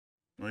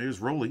Well,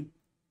 here's Rolly.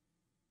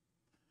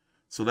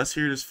 So let's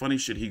hear this funny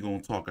shit he gonna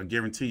talk. I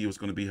guarantee you it's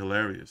gonna be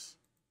hilarious.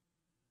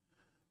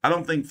 I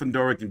don't think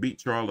Fundora can beat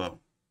Charlo.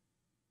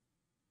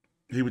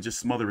 He would just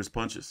smother his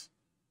punches.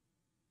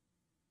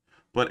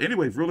 But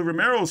anyway, Rolly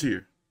Romero's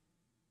here.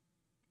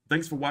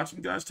 Thanks for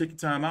watching, guys. Take your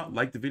time out.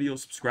 Like the video,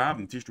 subscribe,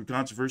 and teach through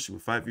controversy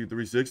with Fight View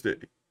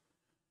 360.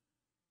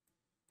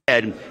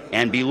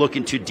 And be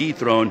looking to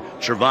dethrone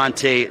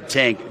Gervonta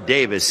Tank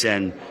Davis.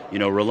 And, you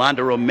know,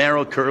 Rolando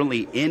Romero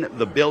currently in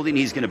the building.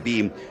 He's going to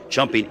be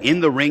jumping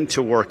in the ring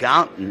to work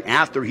out. And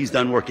after he's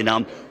done working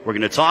out, we're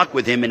going to talk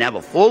with him and have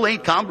a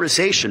full-length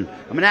conversation.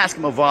 I'm going to ask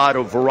him about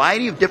a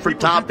variety of different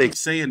topics.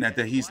 Saying that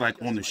he's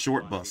like on the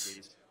short bus.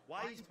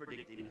 Why he's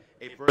predicting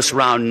a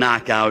first-round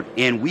knockout.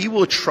 And we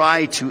will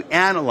try to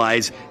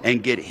analyze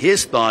and get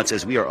his thoughts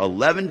as we are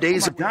 11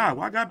 days. Oh my God,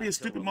 why gotta be a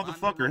stupid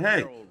motherfucker?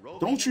 Hey,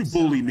 don't you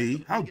bully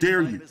me. How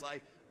dare you?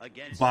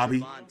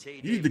 Bobby,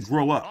 you need to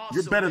grow up.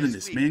 You're better than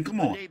this, man.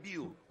 Come on.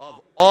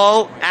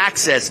 All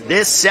Access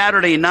this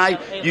Saturday night.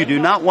 You do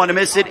not want to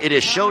miss it. It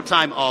is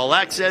Showtime All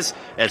Access,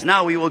 as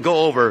now we will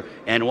go over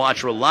and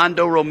watch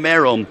Rolando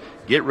Romero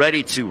get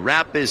ready to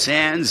wrap his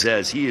hands,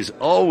 as he is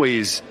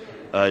always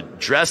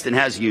dressed and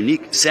has a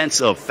unique sense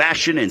of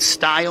fashion and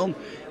style.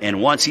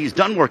 And once he's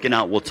done working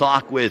out, we'll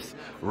talk with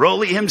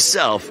Rolly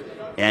himself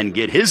and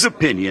get his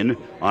opinion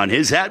on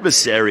his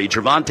adversary,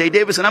 Gervonta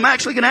Davis. And I'm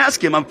actually going to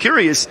ask him, I'm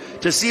curious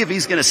to see if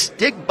he's going to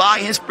stick by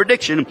his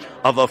prediction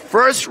of a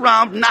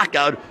first-round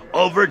knockout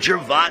over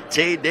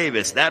Gervonta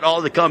Davis. That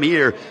all to come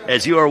here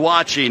as you are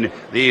watching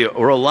the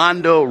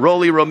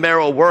Rolly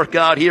Romero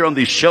workout here on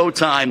the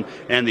Showtime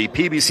and the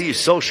PBC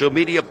social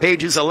media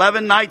pages,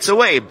 11 nights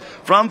away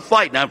from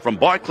Fight Night from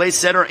Barclays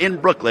Center in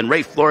Brooklyn.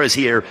 Ray Flores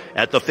here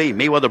at the Faye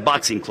Mayweather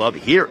Boxing Club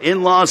here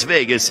in Las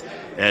Vegas,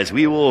 as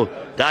we will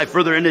dive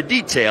further into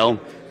detail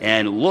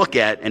and look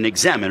at and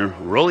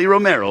examine Rolly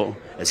Romero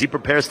as he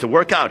prepares to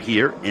work out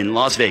here in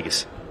Las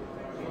Vegas.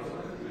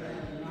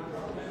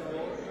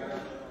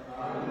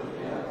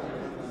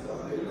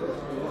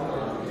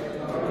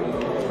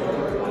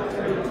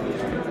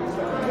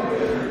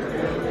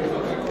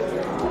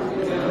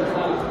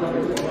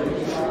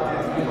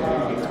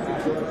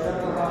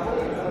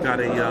 Got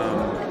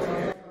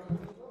a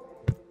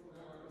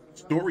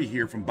story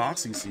here from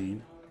Boxing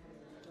Scene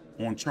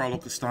on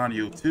Charlo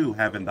Castaño 2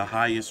 having the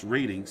highest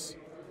ratings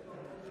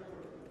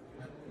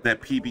that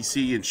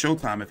PBC and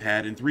Showtime have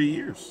had in 3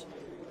 years.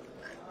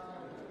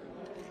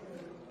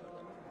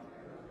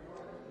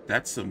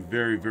 That's some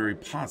very, very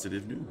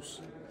positive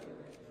news.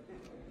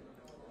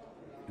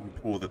 Let me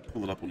pull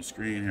it up on the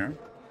screen here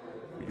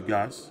for you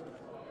guys.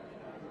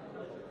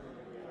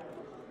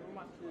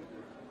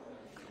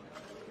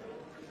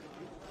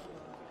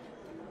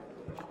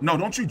 No,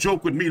 don't you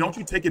joke with me. Don't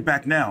you take it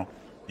back now.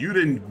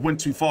 You went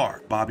too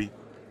far, Bobby.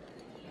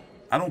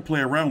 I don't play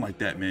around like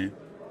that, man.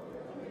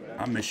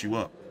 I'll mess you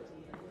up.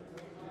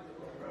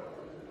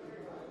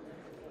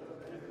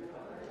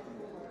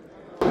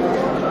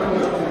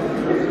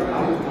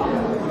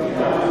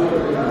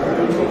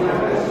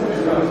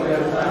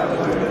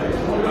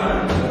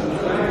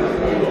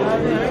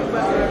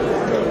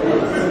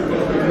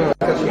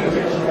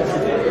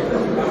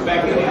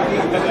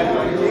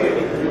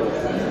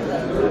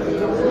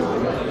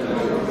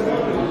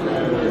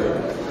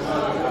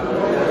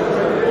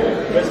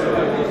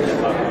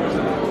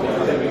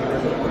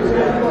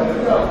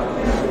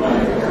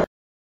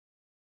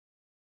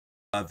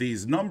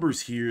 These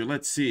numbers here,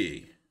 let's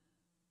see.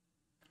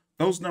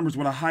 Those numbers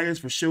were the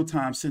highest for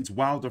Showtime since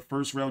Wilder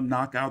first round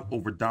knockout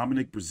over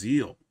Dominic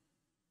Breazeale.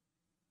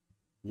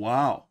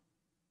 Wow.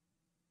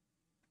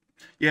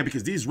 Yeah,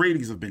 because these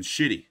ratings have been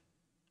shitty.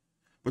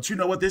 But you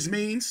know what this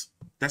means?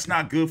 That's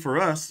not good for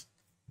us.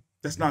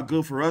 That's not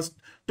good for us.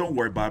 Don't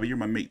worry, Bobby. You're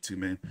my mate too,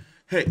 man.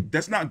 Hey,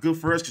 that's not good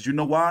for us because you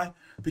know why?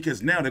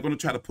 Because now they're going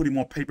to try to put him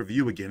on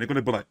pay-per-view again. They're going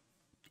to be like,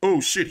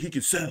 oh, shit, he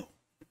can sell.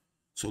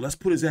 So let's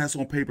put his ass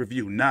on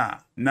pay-per-view. Nah,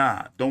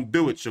 don't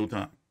do it,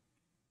 Showtime.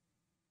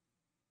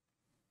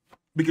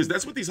 Because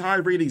that's what these high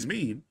ratings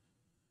mean,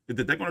 is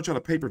that they're going to try to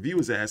pay-per-view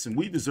his ass, and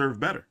we deserve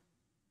better.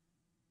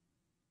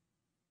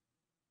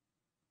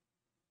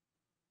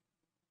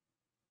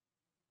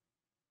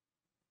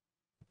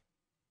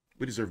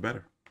 We deserve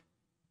better.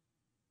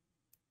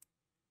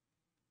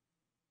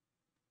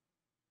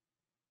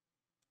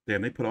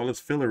 Damn, they put all this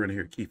filler in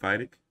here, Keith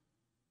Heidick.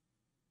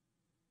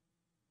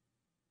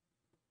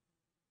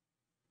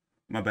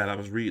 My bad, I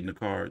was reading the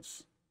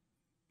cards.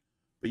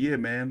 But yeah,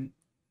 man,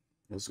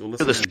 let's go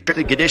listen. The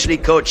strength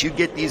conditioning coach, you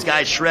get these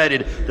guys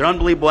shredded. They're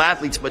unbelievable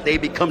athletes, but they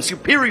become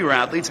superior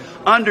athletes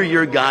under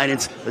your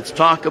guidance. Let's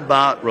talk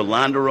about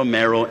Rolando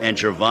Romero and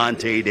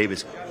Gervonta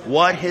Davis.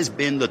 What has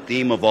been the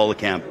theme of all the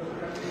camp?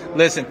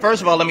 Listen,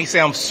 first of all, let me say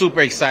I'm super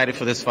excited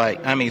for this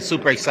fight. I mean,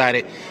 super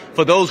excited.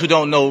 For those who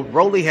don't know,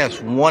 Rolly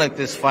has wanted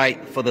this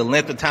fight for the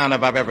length of time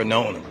that I've ever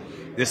known him.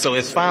 So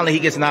it's finally he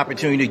gets an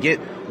opportunity to get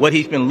what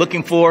he's been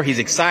looking for. He's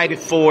excited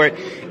for it.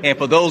 And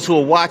for those who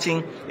are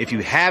watching, if you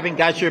haven't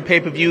got your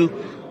pay-per-view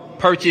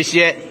purchase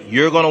yet,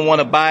 you're going to want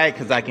to buy it,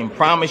 because I can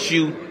promise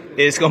you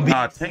it's going to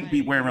be Tank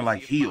be wearing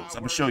like heels.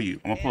 I'm gonna show you.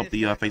 I'm gonna pull up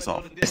the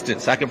face-off.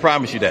 distance. I can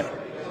promise you that.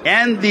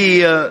 And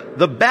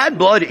the bad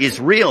blood is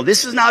real.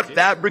 This is not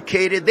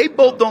fabricated. They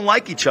both don't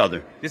like each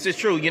other. This is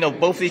true. You know,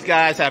 both these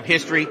guys have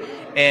history,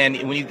 and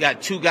when you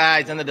got two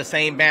guys under the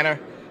same banner,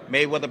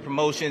 Mayweather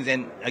Promotions,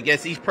 and I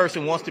guess each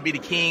person wants to be the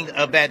king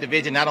of that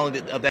division, not only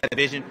of that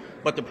division,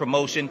 but the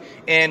promotion.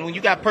 And when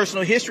you got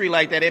personal history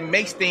like that, it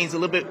makes things a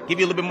little bit,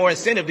 give you a little bit more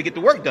incentive to get the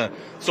work done.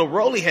 So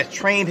Rolly has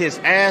trained his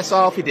ass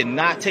off. He did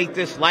not take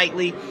this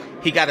lightly.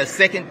 He got a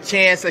second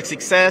chance at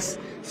success.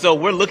 So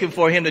we're looking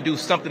for him to do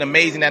something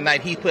amazing that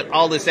night. He put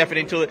all this effort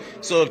into it.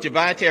 So if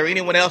Gervonta or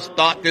anyone else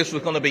thought this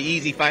was going to be an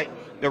easy fight,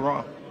 they're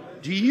wrong.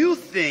 Do you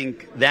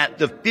think that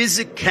the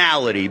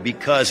physicality,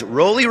 because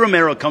Rolly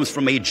Romero comes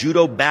from a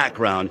judo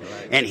background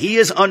and he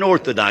is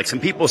unorthodox,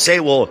 and people say,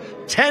 well,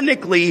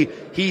 technically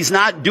he's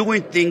not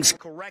doing things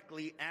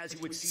correctly as you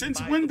would see. Since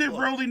when did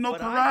Rolly know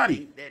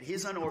karate?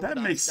 That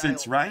makes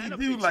sense, right? He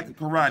do like a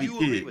karate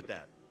kid. With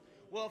that?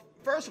 Well,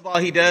 first of all,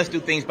 he does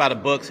do things by the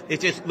books. It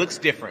just looks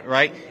different,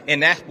 right?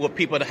 And that's what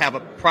people have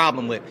a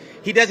problem with.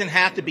 He doesn't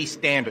have to be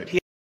standard.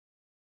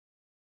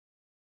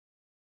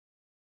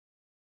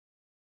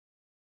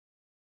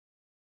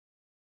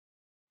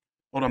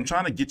 Hold on, I'm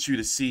trying to get you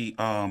to see,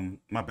 my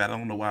bad, I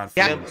don't know why I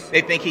feel this.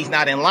 They think he's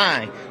not in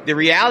line. The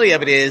reality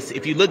of it is,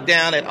 if you look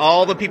down at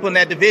all the people in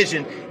that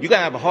division, you're going to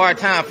have a hard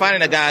time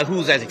finding a guy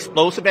who's as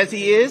explosive as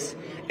he is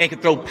and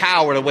can throw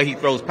power the way he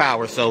throws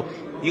power. So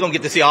you're going to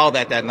get to see all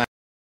that night.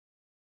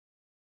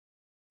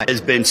 Has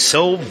been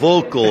so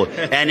vocal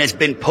and has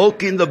been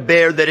poking the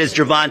bear that is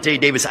Gervonta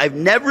Davis. I've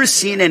never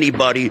seen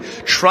anybody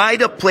try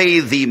to play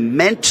the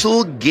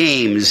mental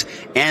games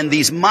and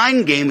these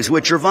mind games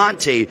with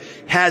Gervonta.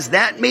 Has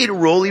that made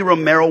Rolly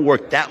Romero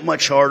work that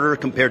much harder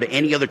compared to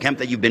any other camp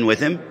that you've been with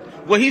him?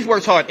 Well, he's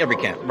worked hard every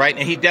camp, right?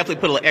 And he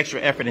definitely put a little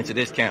extra effort into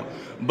this camp.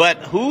 But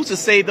who's to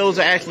say those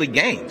are actually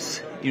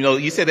games? You know,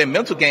 you said they're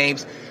mental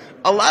games.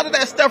 A lot of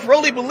that stuff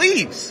Rolly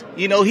believes.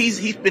 You know,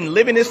 he's been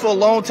living this for a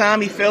long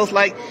time. He feels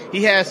like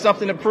he has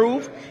something to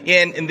prove,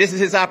 and this is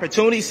his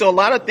opportunity. So a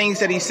lot of things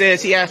that he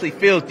says, he actually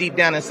feels deep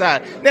down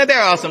inside. Now, there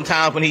are some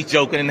times when he's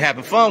joking and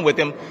having fun with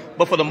him,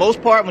 but for the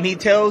most part, when he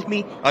tells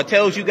me or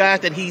tells you guys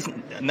that he's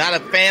not a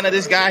fan of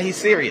this guy, he's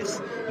serious.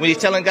 When he's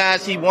telling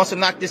guys he wants to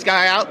knock this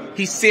guy out,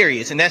 he's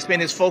serious, and that's been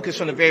his focus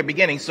from the very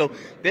beginning. So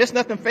there's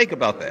nothing fake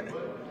about that.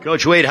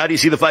 Coach Wade, how do you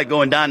see the fight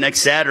going down next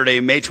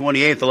Saturday, May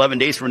 28th, 11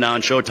 days from now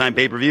on Showtime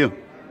pay-per-view?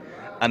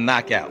 A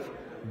knockout.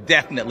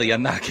 Definitely a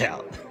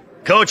knockout.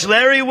 Coach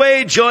Larry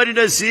Wade joining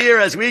us here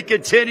as we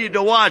continue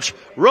to watch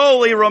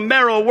Rolly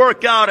Romero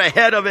work out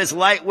ahead of his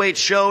lightweight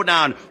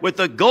showdown with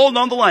the gold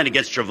on the line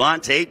against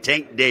Gervonta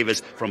Tank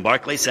Davis from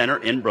Barclays Center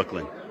in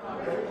Brooklyn.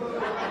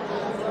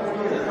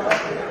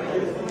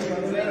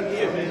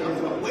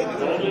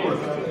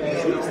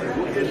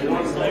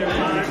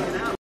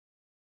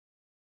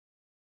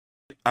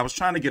 I was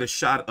trying to get a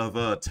shot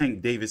of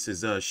Tank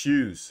Davis's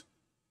shoes.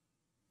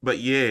 But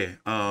yeah,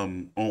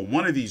 on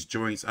one of these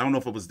joints, I don't know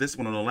if it was this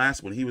one or the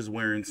last one, he was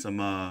wearing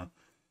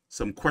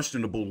some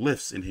questionable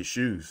lifts in his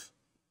shoes.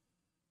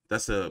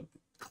 That's a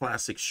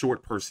classic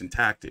short person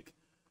tactic.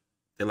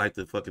 They like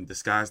to fucking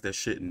disguise that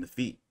shit in the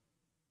feet.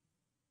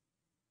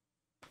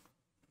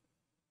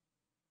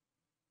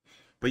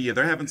 But yeah,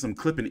 they're having some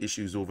clipping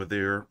issues over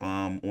there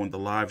on the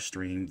live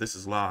stream. This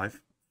is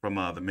live from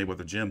the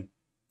Mayweather gym.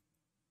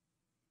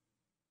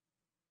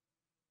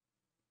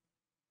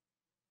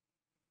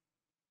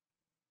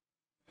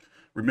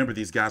 Remember,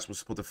 these guys were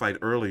supposed to fight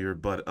earlier,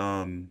 but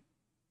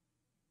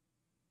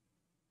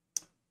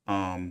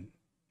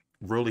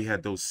Rolly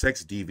had those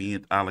sex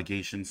deviant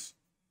allegations.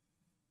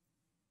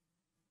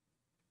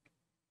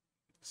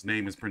 His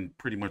name has been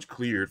pretty much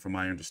cleared, from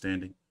my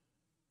understanding.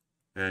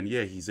 And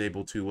yeah, he's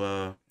able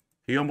to,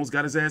 he almost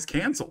got his ass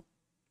canceled.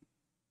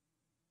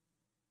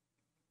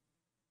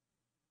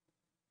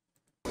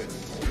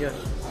 Yeah.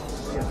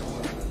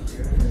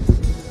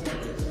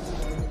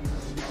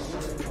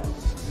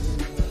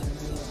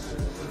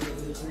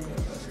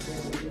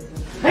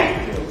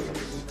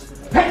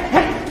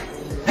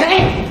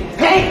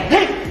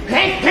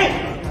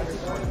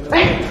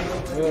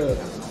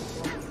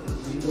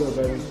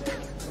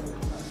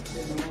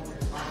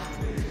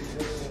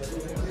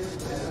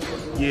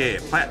 Yeah,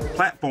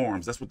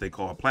 platforms. That's what they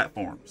call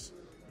platforms.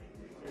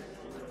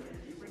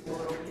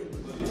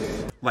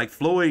 Like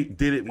Floyd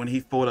did it when he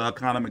fought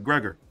Conor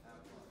McGregor.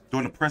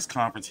 During the press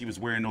conference, he was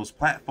wearing those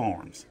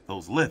platforms,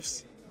 those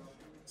lifts,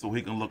 so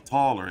he can look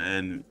taller.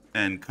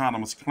 And Conor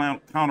was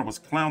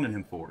clowning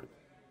him for it.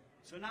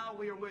 So now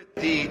we are with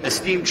the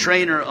esteemed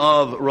trainer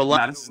of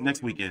Nah, this is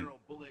next weekend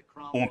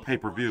on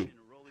pay-per-view.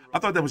 I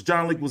thought that was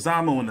John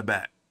Leguizamo in the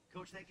back.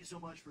 Coach, thank you so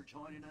much for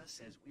joining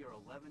us as we are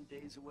 11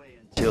 days away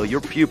until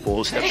your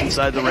pupil steps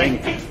inside the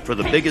ring for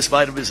the biggest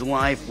fight of his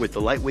life with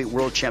the Lightweight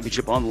World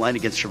Championship on the line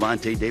against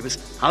Gervonta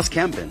Davis. How's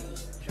camp been?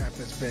 Camp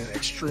has been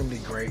extremely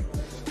great,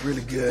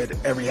 really good,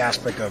 every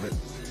aspect of it.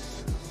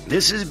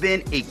 This has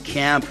been a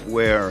camp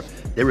where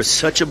there is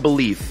such a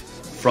belief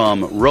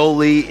from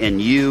Rolly and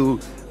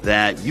you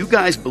that you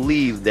guys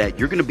believe that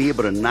you're going to be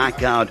able to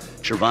knock out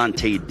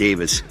Gervonta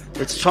Davis.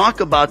 Let's talk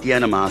about the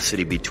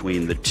animosity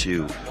between the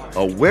two.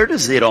 Where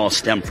does it all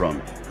stem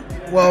from?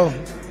 Well,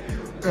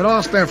 it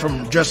all stems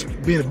from just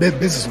being a big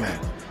businessman.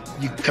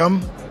 You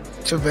come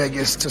to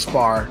Vegas to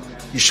spar,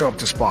 you show up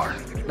to spar.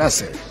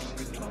 That's it.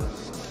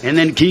 And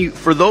then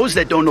for those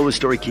that don't know the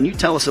story, can you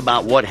tell us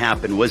about what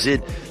happened? Was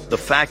it the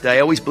fact that I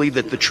always believe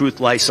that the truth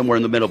lies somewhere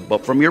in the middle,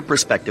 but from your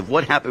perspective,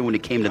 what happened when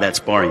it came to that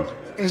sparring?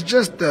 It's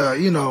just,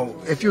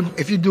 if you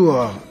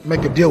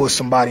make a deal with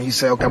somebody, you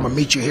say, okay, I'm going to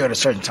meet you here at a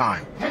certain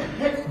time.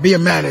 Be a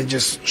man and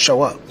just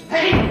show up.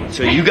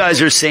 So you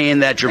guys are saying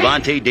that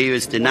Gervonta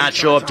Davis did not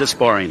show up to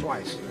sparring?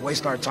 Twice.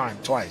 Waste our time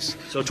twice.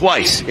 So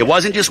twice. It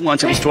wasn't just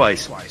once, it was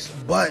twice. Twice.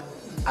 But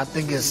I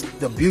think it's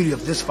the beauty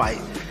of this fight.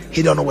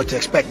 He don't know what to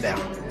expect now.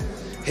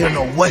 He don't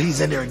know what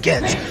he's in there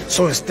against.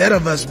 So instead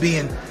of us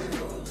being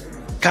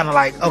kind of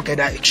like, okay,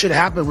 that should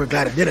happen, we're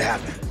glad it didn't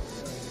happen.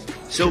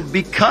 So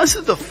because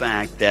of the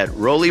fact that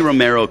Rolly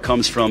Romero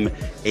comes from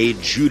a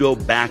judo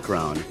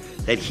background,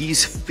 that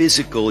he's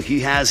physical,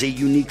 he has a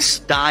unique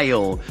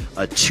style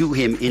to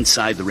him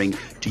inside the ring,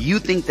 do you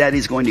think that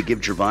is going to give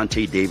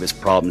Gervonta Davis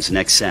problems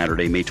next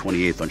Saturday, May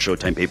 28th on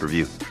Showtime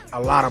pay-per-view?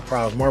 A lot of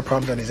problems, more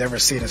problems than he's ever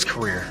seen in his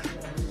career.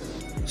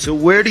 So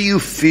where do you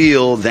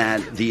feel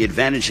that the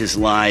advantages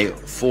lie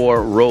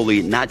for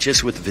Rolly, not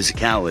just with the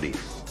physicality?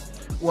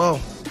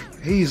 Well,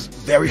 he's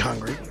very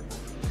hungry.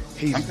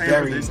 He's I'm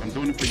paying for this. I'm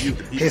doing it for you.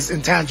 His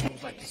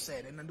intangibles, like you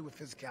said, they nothing to do with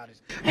physicality.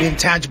 The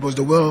intangibles,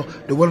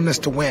 the willingness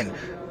to win,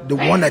 the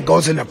one that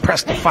goes in and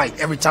press the fight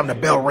every time the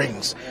bell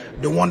rings,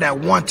 the one that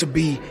wants to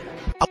be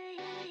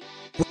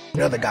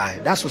the other guy.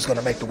 That's what's going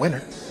to make the winner.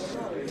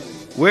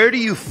 Where do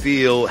you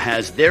feel,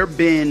 has there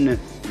been,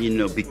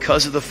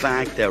 because of the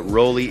fact that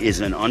Rolly is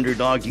an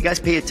underdog, do you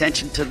guys pay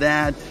attention to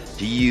that?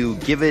 Do you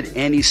give it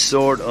any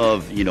sort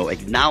of,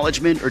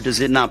 acknowledgement, or does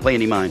it not play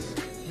any mind?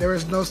 There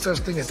is no such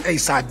thing as A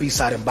side, B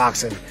side in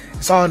boxing.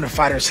 It's all in the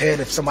fighter's head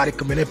if somebody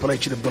can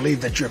manipulate you to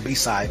believe that you're a B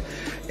side.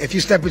 If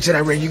you step into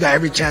that ring, you got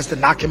every chance to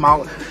knock him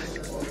out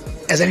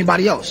as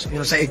anybody else.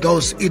 It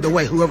goes either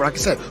way. Whoever, like I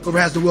said, whoever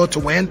has the will to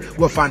win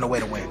will find a way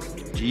to win.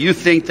 Do you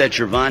think that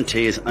Gervonta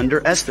is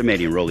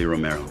underestimating Rolly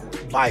Romero?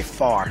 By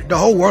far. The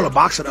whole world of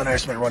boxing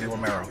underestimates Rolly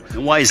Romero.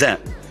 And why is that?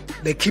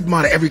 They keep him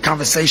out of every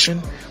conversation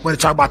when they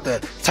talk about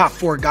the top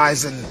 4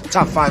 guys and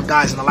top 5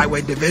 guys in the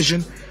lightweight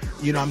division.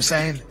 You know what I'm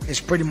saying? It's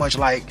pretty much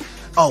like,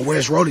 oh,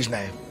 where's Rolly's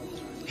name?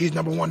 He's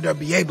number 1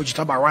 WBA, but you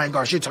talk about Ryan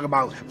Garcia, talk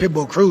about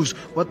Pitbull Cruz.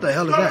 What the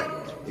hell is that?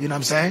 You know what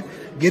I'm saying?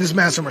 Get this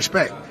man some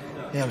respect. You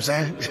know what I'm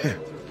saying?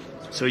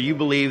 So you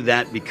believe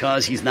that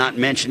because he's not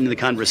mentioned in the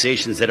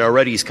conversations that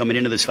already he's coming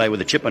into this fight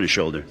with a chip on his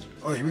shoulder?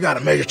 Oh, we got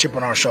a major chip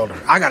on our shoulder.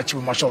 I got a chip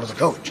on my shoulder as a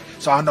coach.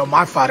 So I know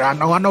my fighter. I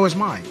know it's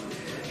mine.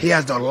 He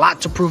has a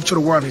lot to prove to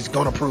the world. He's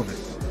going to prove it.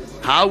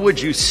 How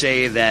would you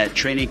say that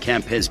training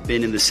camp has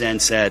been in the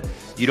sense that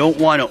you don't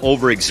want to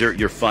overexert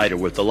your fighter?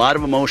 With a lot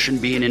of emotion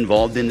being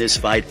involved in this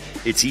fight,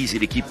 it's easy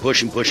to keep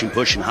pushing.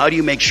 How do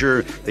you make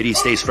sure that he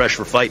stays fresh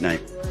for fight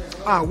night?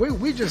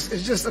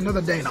 It's just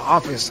another day in the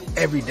office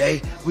every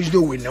day. We just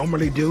do what we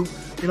normally do.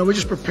 We're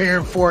just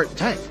preparing for it.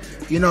 Tank.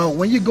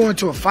 When you go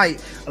into a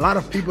fight, a lot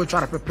of people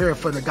try to prepare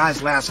for the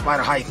guy's last fight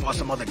or how he fought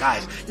some other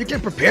guys. You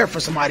can't prepare for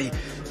somebody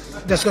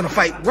that's going to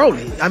fight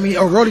Rolly.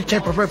 Or Rolly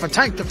can't prepare for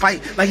Tank to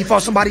fight like he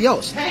fought somebody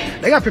else.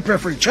 They got to prepare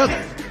for each other. You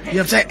know what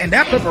I'm saying? And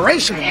that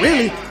preparation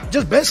really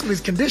just basically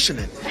is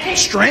conditioning.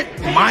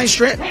 Strength, mind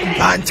strength,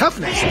 and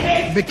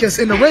toughness. Because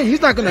in the ring,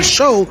 he's not going to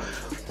show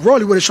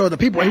Rolly would have showed the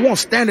people. He won't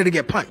stand there to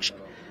get punched.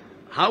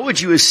 How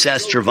would you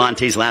assess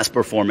Gervonta's last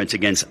performance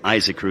against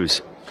Isaac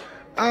Cruz?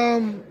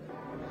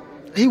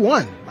 He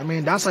won.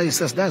 That's how you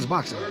assess that as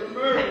boxing.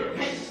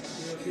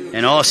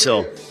 And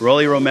also,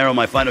 Rolly Romero,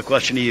 my final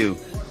question to you.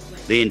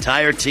 The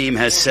entire team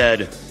has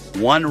said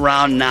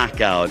 1-round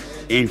knockout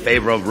in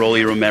favor of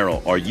Rolly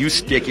Romero. Are you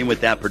sticking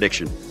with that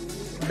prediction?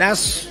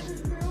 That's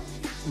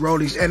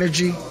Rolly's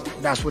energy.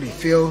 That's what he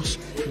feels.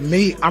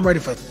 Me, I'm ready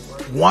for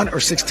 1 or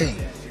 16.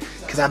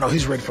 Because I know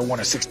he's ready for 1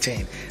 or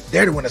 16.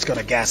 They're the one that's going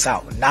to gas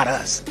out, not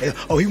us.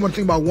 Oh, he want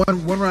to think about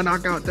one round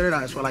knockout, third.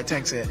 That's what like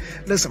Tank said.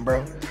 Listen,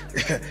 bro,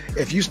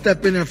 if you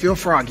step in there and feel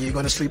froggy, you're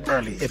going to sleep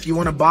early. If you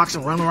want to box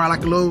and run around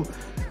like a little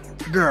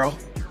girl,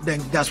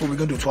 then that's what we're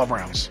going to do, 12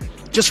 rounds.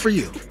 Just for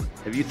you.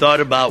 Have you thought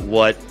about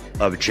what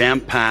a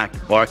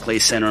jam-packed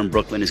Barclays Center in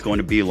Brooklyn is going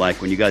to be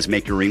like when you guys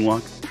make your ring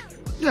walk?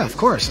 Yeah, of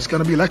course. It's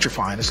going to be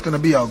electrifying. It's going to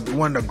be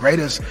one of the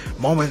greatest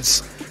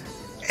moments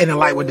in the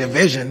lightweight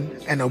division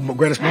and the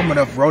greatest moment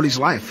of Rolly's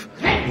life.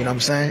 You know what I'm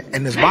saying?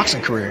 In his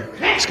boxing career.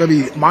 It's going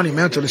to be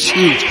monumental. It's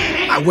huge.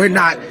 We're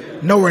not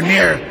nowhere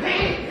near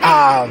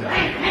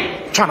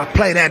trying to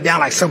play that down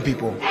like some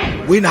people.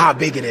 We know how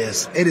big it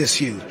is. It is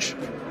huge.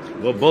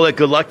 Well, Bullet,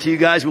 good luck to you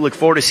guys. We look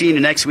forward to seeing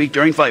you next week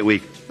during Fight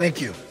Week.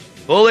 Thank you.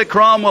 Bullet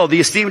Cromwell, the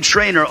esteemed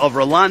trainer of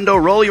Rolando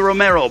Rolly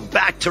Romero,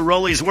 back to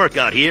Rolly's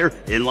workout here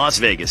in Las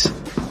Vegas.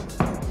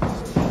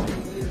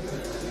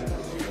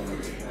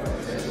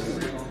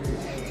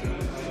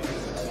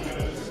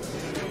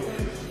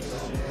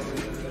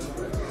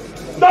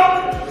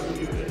 Stop!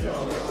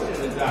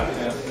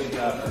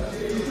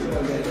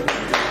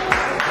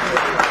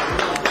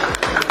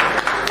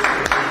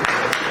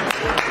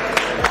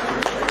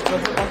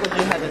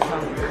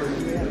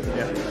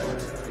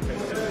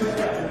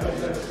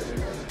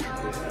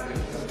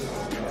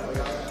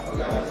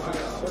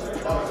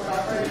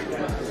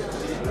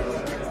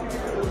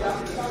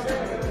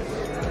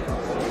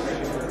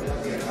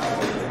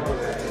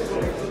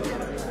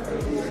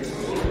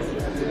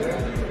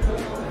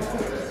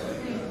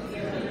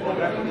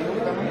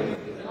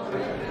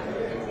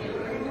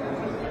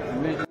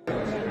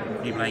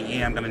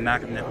 me, I'm gonna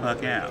knock him the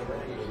fuck out.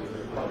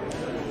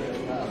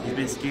 He's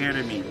been scared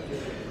of me.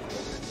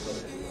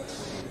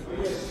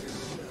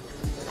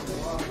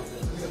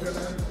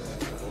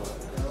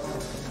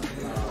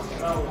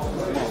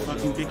 Come on,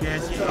 fucking big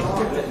ass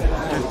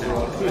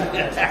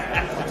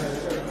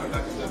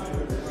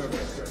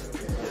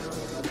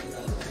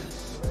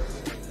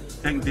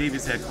Tank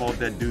Davis had called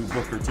that dude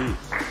Booker T.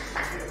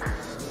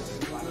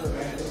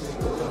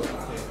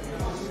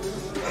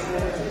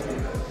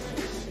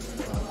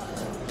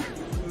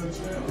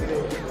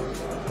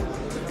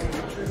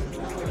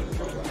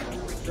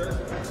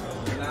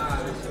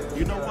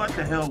 You know what?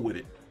 The hell with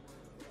it.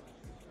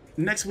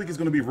 Next week is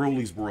gonna be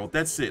Rolly's World.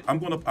 That's it. I'm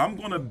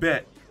gonna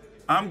bet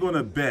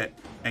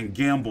and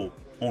gamble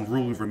on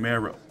Rolly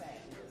Romero.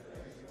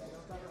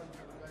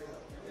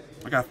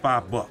 I got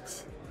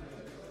 $5.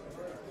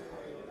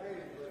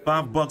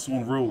 $5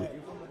 on Rolly.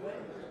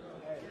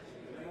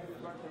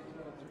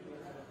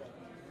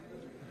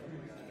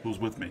 Who's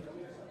with me?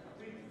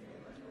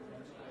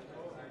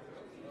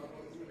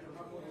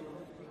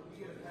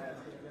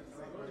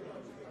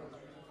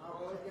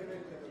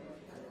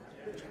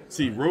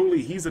 See,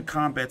 Rolly, he's a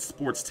combat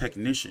sports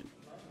technician.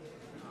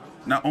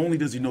 Not only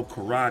does he know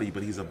karate,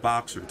 but he's a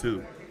boxer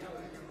too.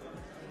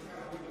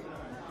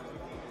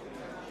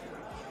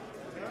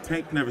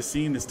 Tank never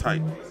seen this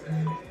type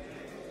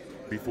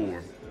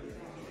before.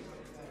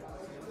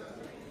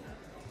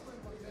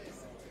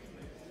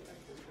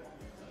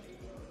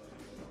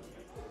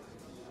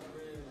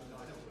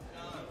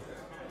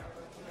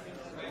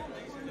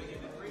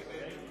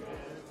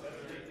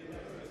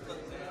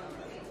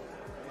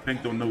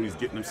 Tank don't know what he's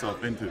getting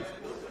himself into.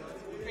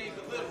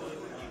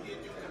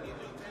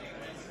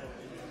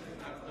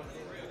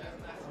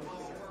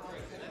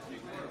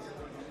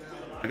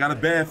 I got a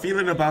bad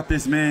feeling about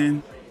this,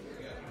 man.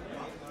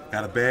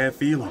 Got a bad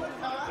feeling.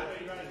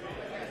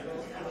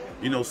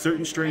 You know,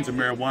 certain strains of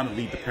marijuana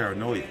lead to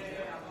paranoia.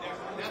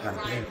 Got a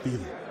bad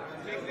feeling.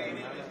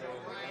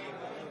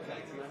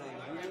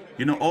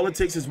 You know, all it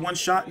takes is one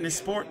shot in this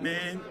sport,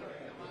 man.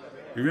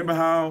 Remember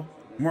how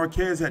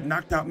Marquez had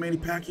knocked out Manny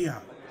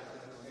Pacquiao?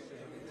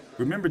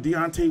 Remember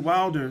Deontay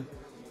Wilder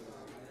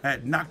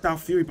had knocked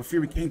out Fury, but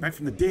Fury came back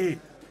from the dead.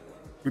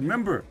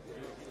 Remember,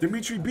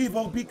 Dimitri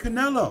Bivol beat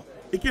Canelo.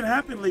 It can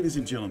happen, ladies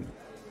and gentlemen.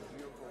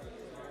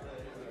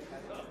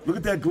 Look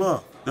at that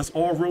glove. That's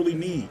all Rolly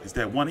needs, is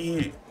that one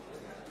hand.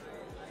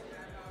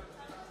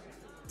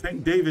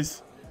 Tank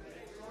Davis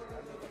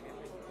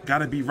got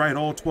to be right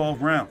all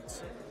 12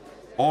 rounds.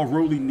 All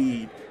Rolly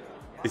need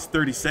is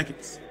 30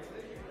 seconds.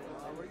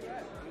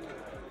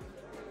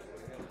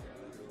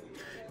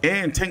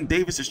 And Tank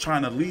Davis is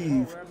trying to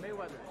leave.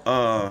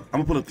 I'm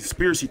going to put a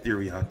conspiracy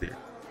theory out there.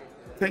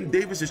 Tank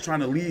Davis is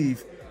trying to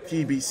leave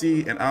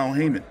PBC and Al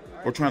Heyman.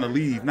 Or trying to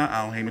leave, not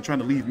Al Heyman, trying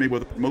to leave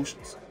Mayweather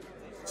Promotions.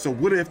 So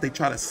what if they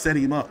try to set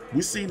him up?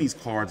 We've seen these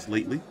cards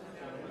lately.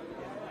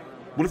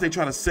 What if they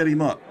try to set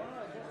him up?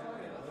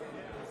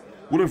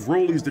 What if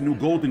Rolly's the new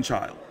golden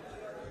child?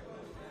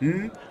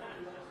 What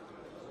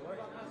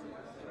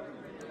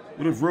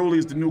if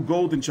Rolly's the new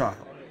golden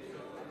child?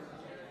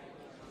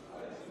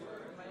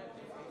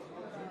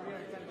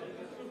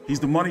 He's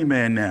the money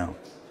man now.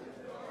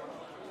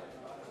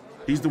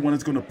 He's the one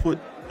that's going to put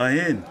an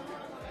end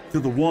to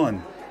the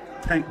one,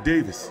 Tank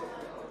Davis.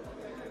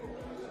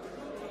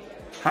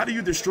 How do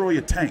you destroy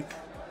a tank?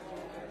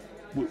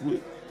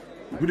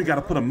 We got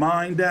to put a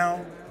mine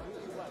down.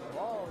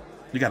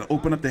 You got to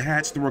open up the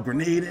hatch, throw a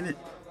grenade in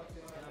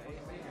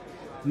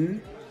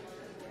it.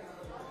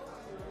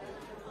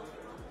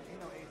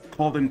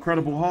 Called the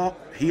Incredible Hulk.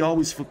 He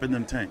always flipping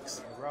them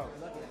tanks.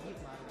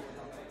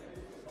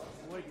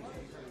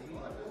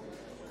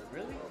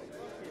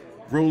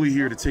 Rolly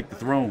here to take the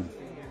throne.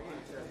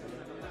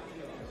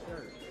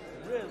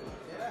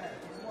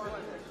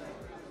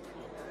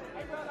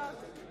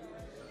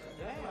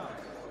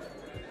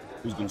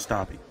 Who's gonna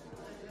stop him?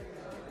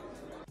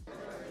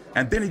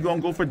 And then he's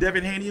gonna go for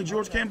Devin, Haney, and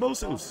George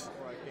Kambosos.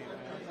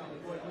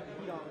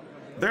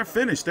 They're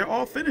finished. They're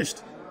all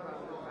finished.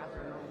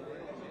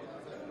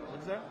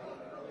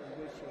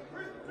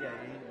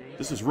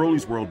 This is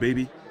Rolly's world,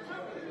 baby.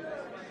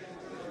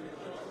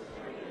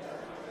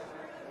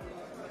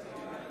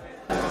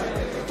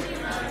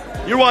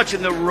 You're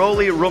watching the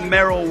Rolly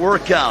Romero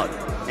workout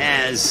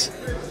as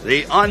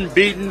the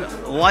unbeaten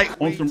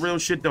lightweight. On some real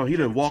shit, though, he'd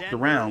have walked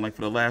around like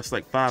for the last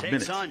 5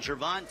 minutes. Takes on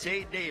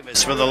Gervonta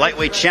Davis for the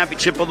lightweight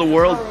championship of the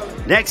world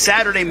next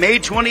Saturday, May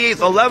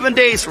 28th, 11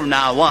 days from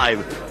now, live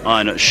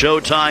on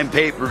Showtime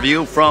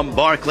pay-per-view from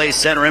Barclays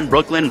Center in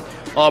Brooklyn.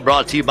 All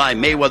brought to you by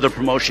Mayweather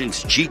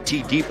Promotions,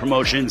 GTD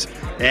Promotions,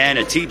 and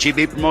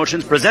TGB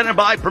Promotions, presented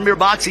by Premier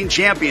Boxing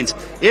Champions.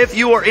 If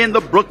you are in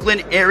the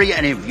Brooklyn area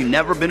and if you've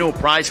never been to a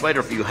prize fight, or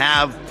if you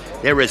have,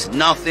 there is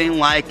nothing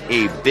like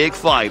a big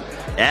fight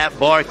at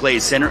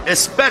Barclays Center,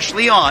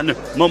 especially on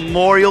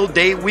Memorial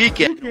Day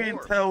weekend. You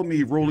can't tell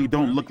me Rolly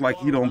don't look like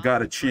he don't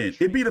got a chin.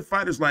 It be the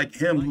fighters like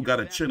him who got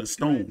a chin of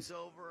stone.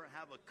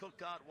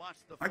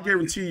 I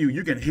guarantee you,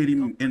 you can hit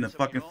him in the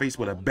fucking face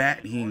with a bat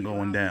and he ain't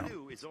going down.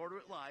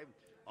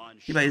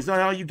 He like, is that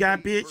all you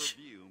got, bitch?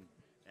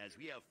 As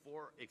we have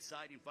 4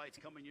 exciting fights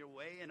coming your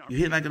way, and you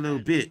hit like a little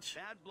bitch.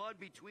 Bad blood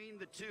between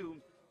the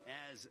two,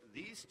 as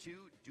these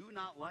two do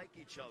not like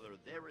each other.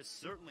 There is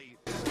certainly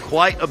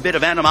quite a bit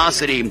of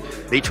animosity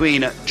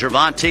between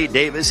Gervonta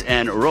Davis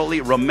and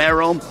Rolly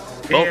Romero.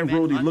 And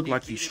Rolly looked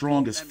like he's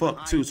strong as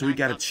fuck too, so he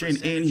got a chin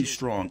and he's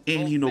strong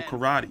and he know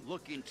karate.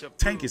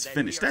 Tank is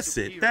finished. That's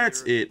it.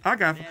 That's it.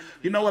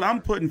 You know what?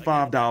 I'm putting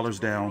 $5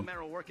 down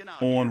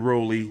on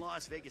Rolly.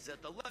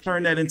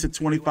 Turn that into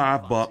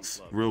 25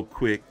 bucks real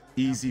quick.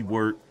 Easy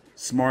work,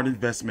 smart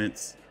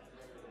investments.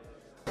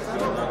 I don't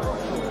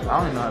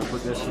know how to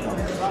put that shit on.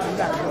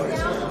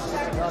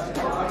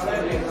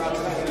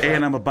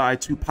 And I'm gonna buy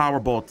 2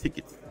 Powerball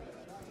tickets.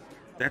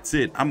 That's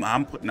it.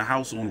 I'm putting the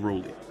house on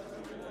Rolly. This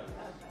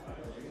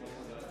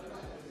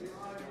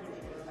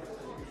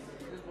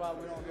is why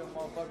we don't give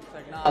motherfuckers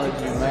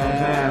technology,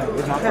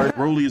 man.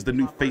 Rolly is the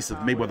new face of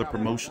Mayweather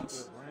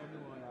Promotions.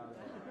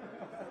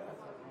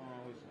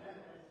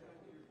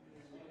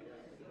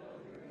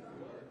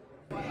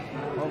 You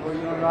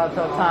don't know how to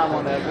tell time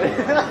on that, man.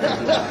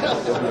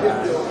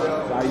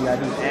 Why you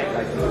gotta just act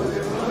like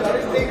this?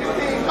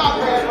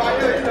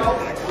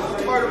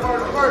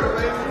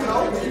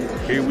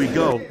 Here we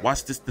go.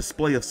 Watch this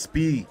display of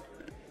speed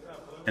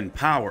and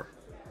power.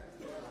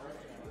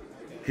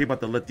 He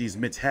about to let these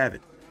mitts have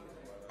it.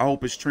 I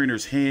hope his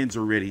trainer's hands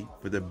are ready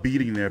for the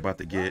beating they're about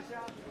to get.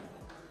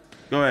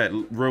 Go ahead,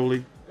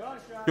 Rolly.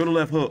 Go to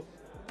left hook.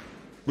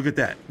 Look at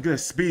that. Look at that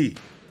speed.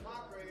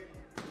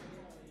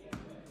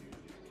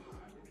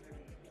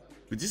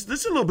 This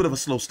is a little bit of a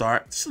slow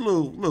start. Just a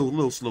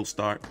little slow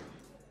start.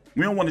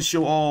 We don't want to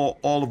show all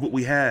of what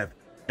we have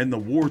in the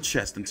war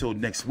chest until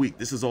next week.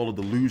 This is all a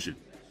delusion.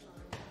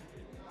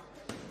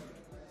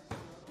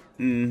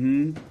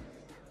 Ooh,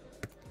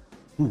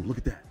 look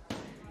at that.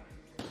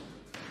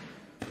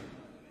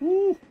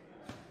 Woo.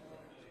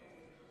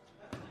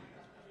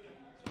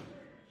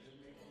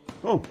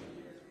 Oh.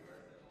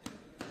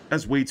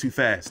 That's way too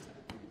fast.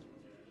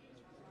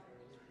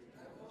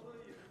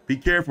 Be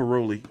careful,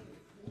 Rolly.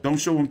 Don't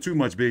show him too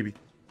much, baby.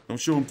 Don't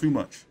show him too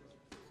much.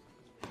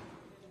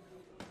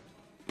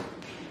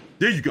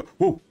 There you go.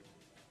 Whoa.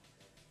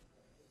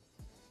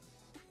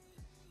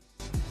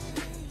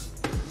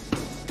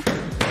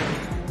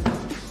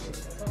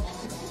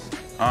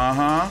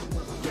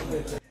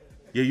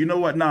 Yeah, you know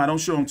what? Nah, don't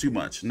show him too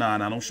much. Nah,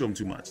 don't show him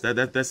too much.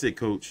 That's it,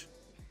 coach.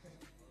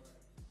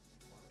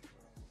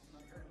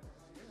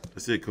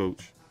 That's it,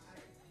 coach.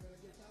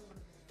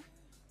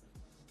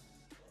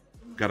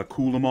 Gotta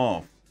cool him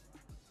off.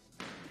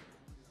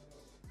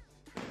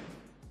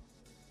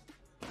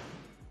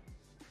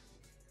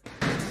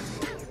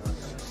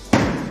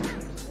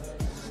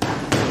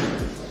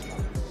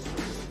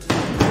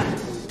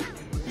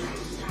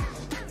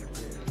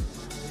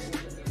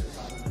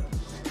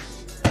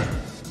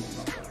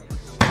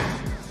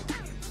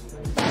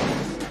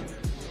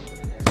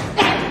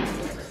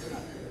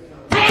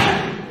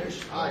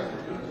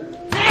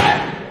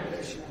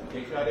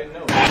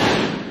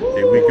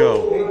 Here we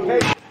go.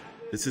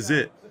 This is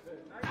it.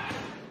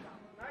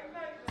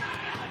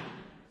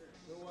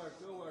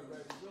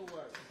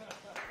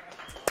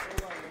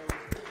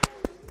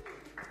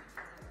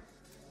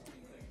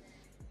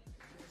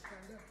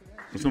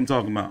 That's what I'm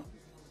talking about.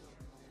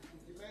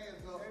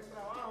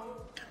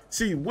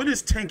 See, when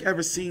has Tank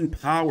ever seen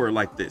power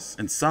like this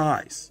and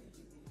size?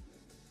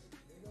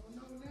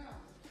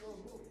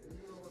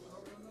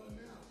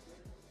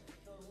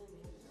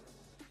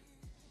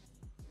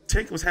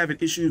 Tank was having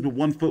issues with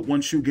 1 foot,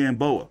 1 shoe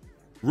Gamboa.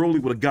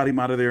 Rolly would have got him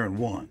out of there and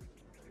won.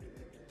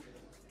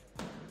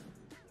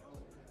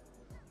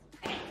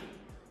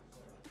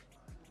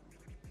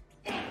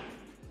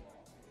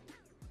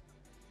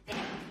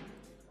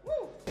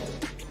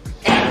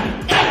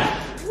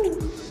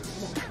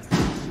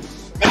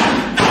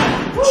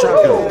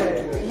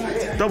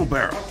 Shotgun. Double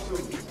barrel.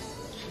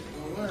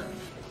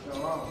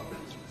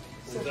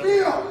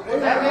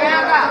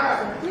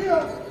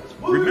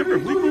 Remember,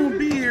 if we're going to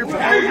be here for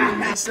all you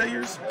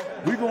naysayers,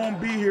 we're going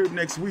to be here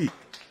next week.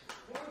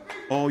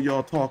 All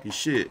y'all talking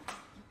shit.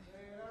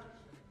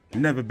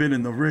 Never been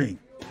in the ring.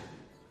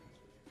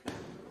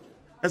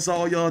 That's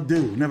all y'all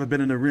do. Never been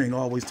in the ring,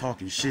 always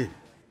talking shit.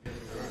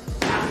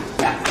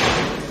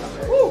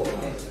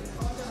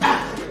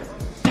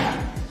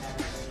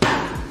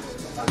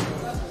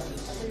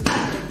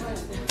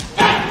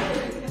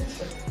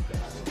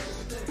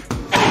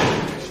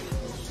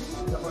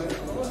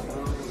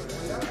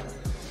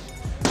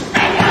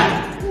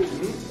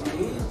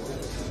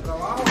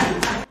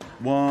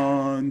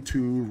 One,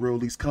 two,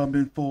 Rolly's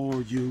coming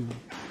for you.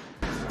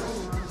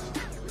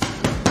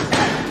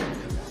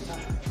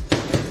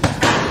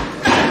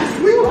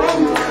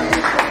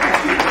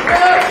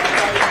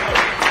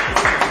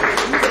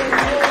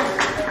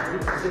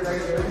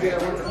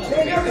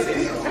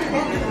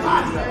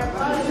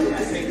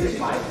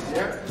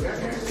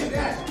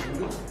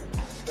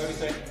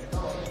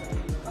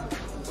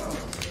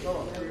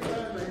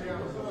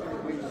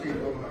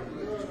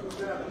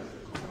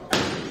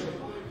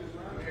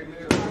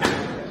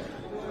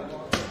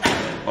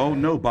 Oh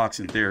no,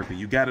 boxing therapy,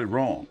 you got it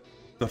wrong.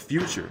 The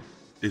future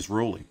is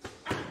rolling.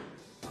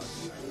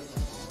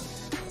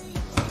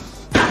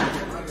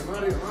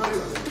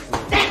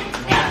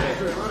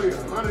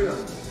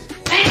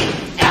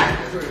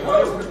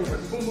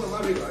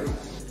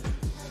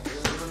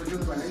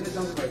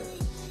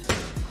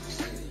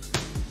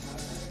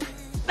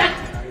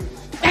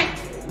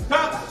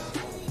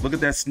 Look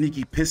at that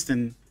sneaky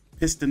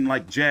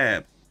piston-like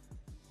jab.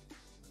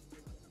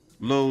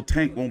 Little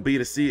Tank won't be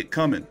able to see it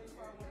coming.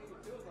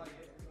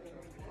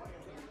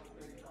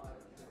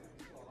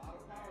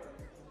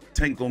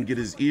 Tank gonna get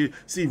his ear.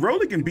 See,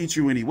 Rolly can beat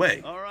you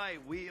anyway. All right,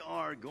 we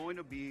are going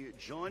to be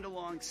joined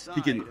alongside.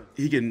 He can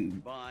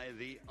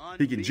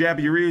jab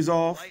your ears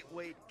off.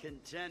 Lightweight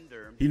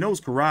contender. He knows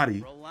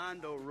karate.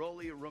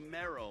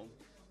 Romero.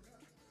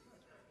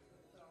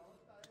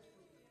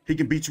 He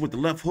can beat you with the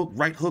left hook,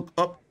 right hook,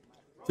 up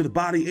to the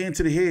body and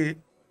to the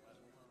head.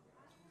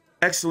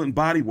 Excellent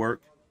body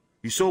work.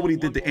 You saw what he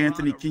did to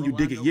Anthony. Can you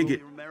dig it, yig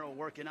it? Romero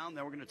working out.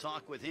 Now we're going to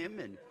talk with him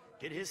and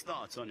get his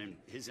thoughts on him.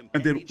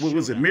 And then what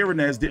was it?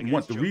 Miranez didn't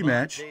want the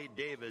rematch.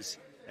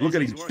 Look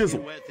at him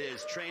chisel.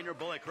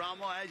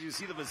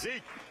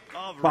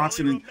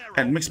 Boxing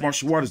and mixed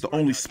martial art is the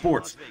only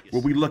sports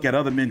where we look at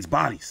other men's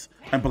bodies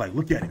and be like,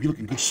 look at him, he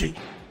looking good shape.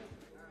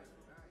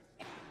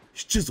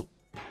 He's chiseled.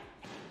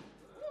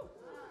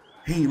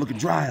 He ain't looking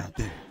dry out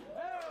there.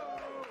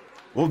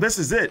 Well, this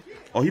is it.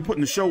 Oh, he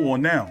putting the show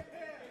on now.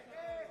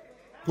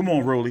 Come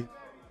on, Rolly.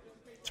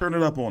 Turn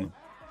it up on him.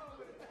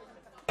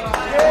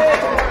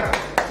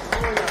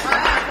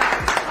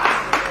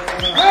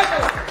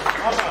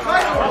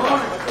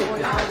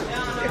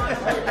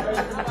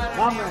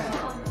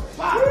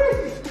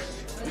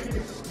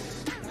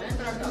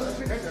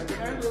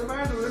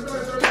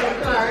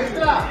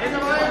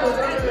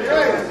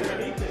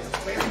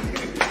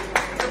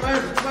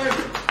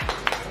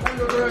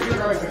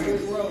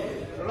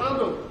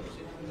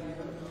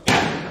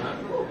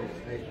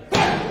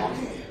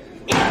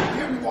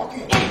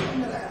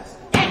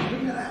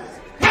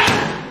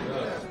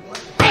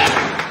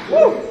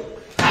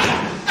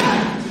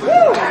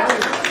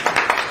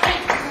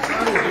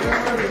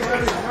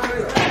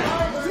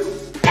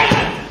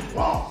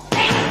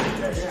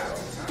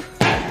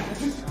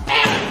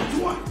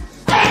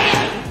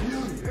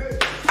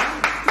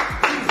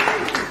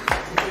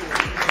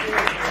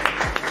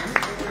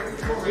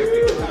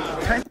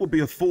 Be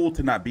a fool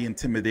to not be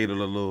intimidated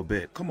a little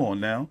bit. Come on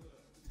now.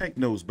 Tank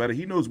knows better.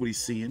 He knows what he's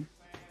seeing.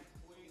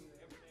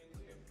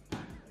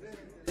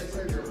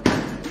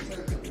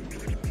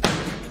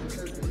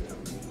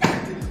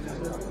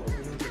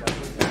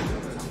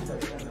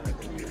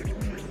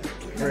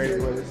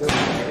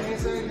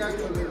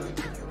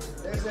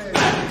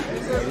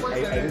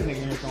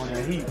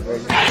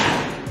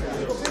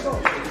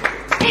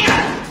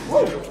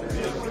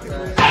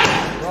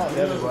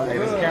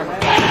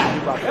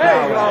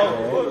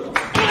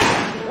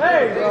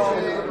 Hey, bro.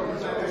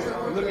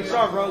 You're looking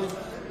sharp, bro.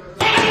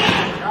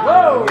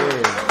 Whoa.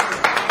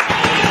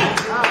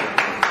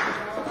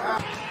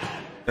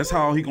 That's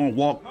how he gonna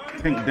walk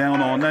Tank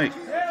down all night.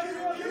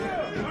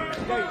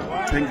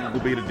 Tank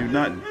will be able to do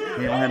nothing.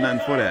 He don't have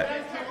nothing for that.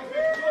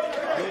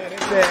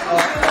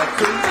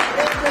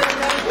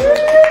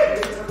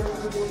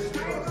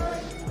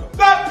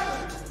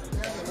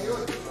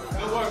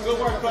 Good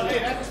work, buddy.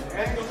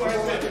 That's good work.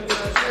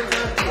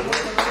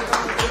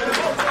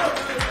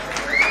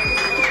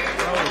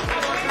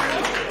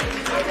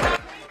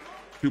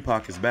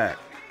 Tupac is back.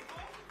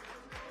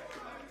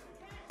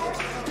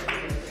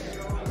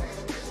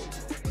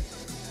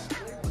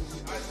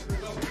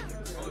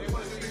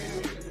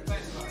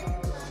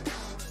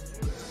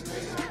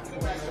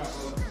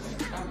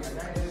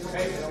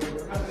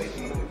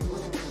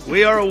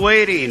 We are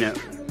awaiting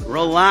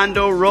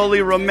Rolando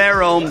 "Rolly"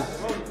 Romero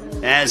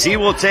as he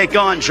will take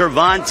on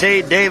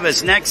Gervonta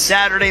Davis next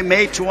Saturday,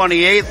 May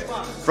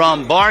 28th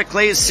from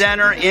Barclays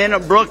Center in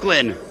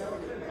Brooklyn.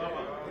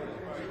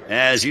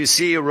 As you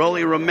see,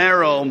 Rolly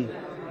Romero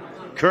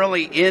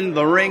currently in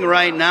the ring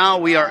right now.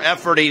 We are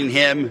efforting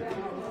him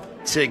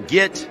to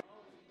get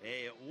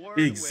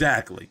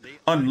exactly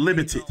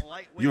unlimited.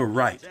 You're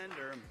right.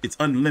 It's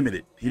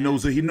unlimited. He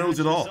knows it. He knows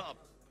it all.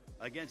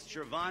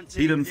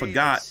 He done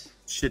forgot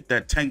shit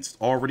that Tank's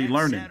already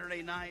learning.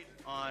 Saturday night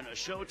on a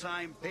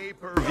Showtime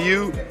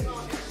pay-per-view.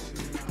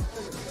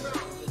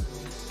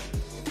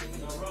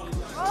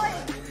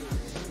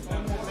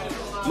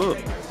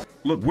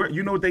 Look, where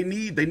you know what they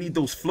need? They need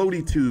those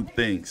floaty tube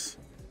things.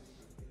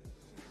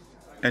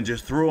 And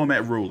just throw them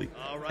at Rolly.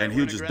 Right, and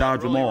he'll just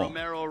dodge them all.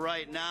 Romero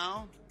right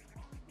now,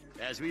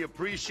 as we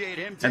appreciate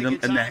him and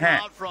the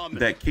hat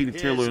that Katie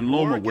Taylor and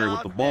Loma wear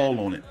with the ball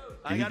on it.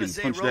 And he can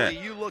punch Rolly,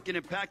 that. You look in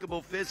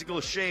impeccable physical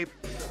shape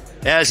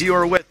as you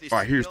are with the all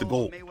right, here's the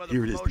goal.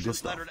 Here it is, the good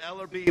stuff.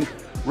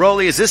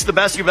 Rolly, is this the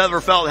best you've ever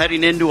felt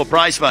heading into a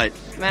prize fight?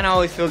 Man, I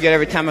always feel good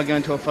every time I go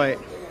into a fight.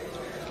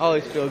 I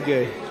always feel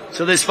good.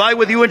 So this fight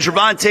with you and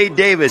Gervonta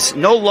Davis,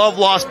 no love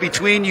lost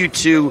between you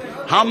two.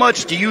 How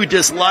much do you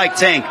dislike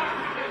Tank?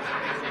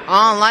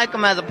 I don't like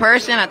him as a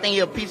person. I think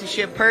he's a piece of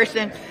shit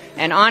person. And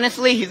And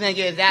honestly, he's going to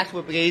get his ass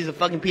whipped because he's a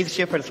fucking piece of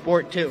shit for the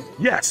sport, too.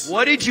 Yes.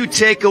 What did you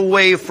take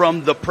away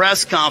from the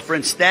press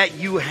conference that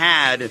you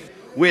had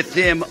with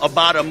him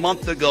about a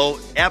month ago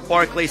at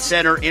Barclays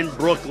Center in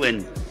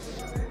Brooklyn?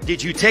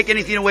 Did you take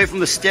anything away from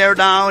the stare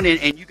down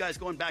and you guys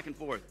going back and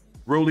forth?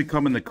 Rolly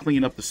coming to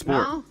clean up the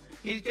sport. No,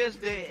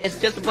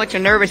 it's just a bunch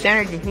of nervous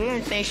energy. He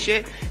ain't saying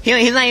shit. He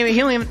don't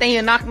even think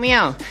he'll knock me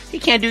out. He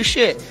can't do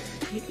shit.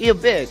 He a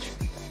bitch.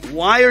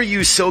 Why are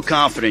you so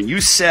confident?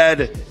 You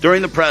said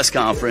during the press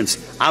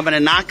conference, I'm going to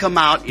knock him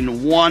out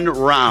in one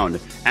round.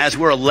 As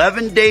we're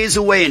 11 days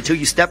away until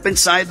you step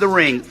inside the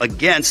ring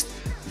against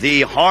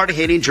the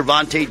hard-hitting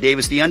Gervonta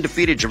Davis, the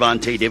undefeated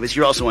Gervonta Davis.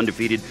 You're also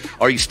undefeated.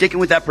 Are you sticking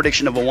with that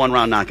prediction of a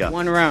one-round knockout?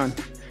 One round.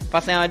 If I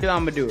say I'm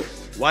going to do it.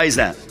 Why is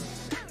that?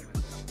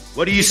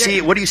 What do you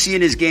see? What do you see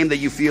in his game that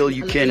you feel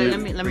you can?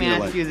 Let me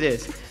ask you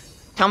this: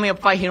 tell me a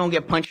fight he don't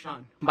get punched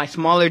on by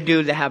smaller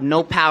dudes that have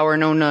no power,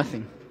 no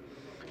nothing.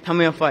 Tell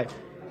me a fight.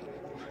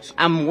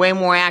 I'm way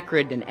more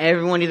accurate than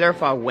everyone he's ever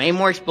fought. Way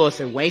more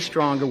explosive, way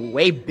stronger,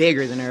 way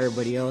bigger than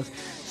everybody else.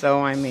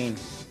 So I mean,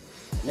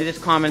 it's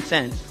just common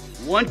sense.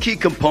 One key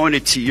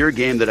component to your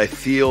game that I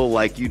feel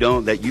like you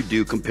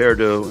do compared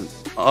to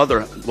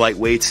other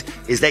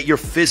lightweights is that you're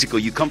physical.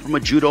 You come from a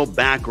judo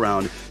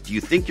background. Do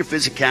you think your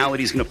physicality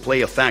is going to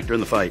play a factor in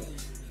the fight?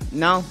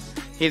 No.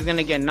 He's going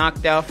to get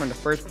knocked out from the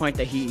first point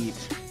that he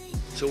eats.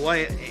 So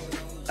why?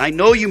 I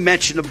know you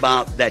mentioned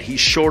about that he's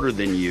shorter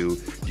than you.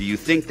 Do you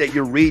think that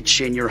your reach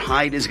and your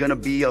height is going to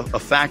be a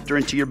factor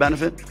into your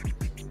benefit?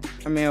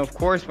 I mean, of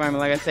course, but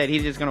like I said,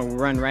 he's just going to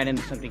run right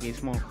into something he's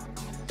small.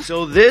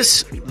 So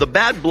the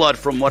bad blood,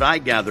 from what I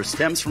gather,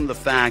 stems from the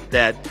fact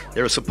that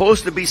they were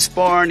supposed to be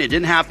sparring. It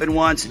didn't happen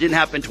once. It didn't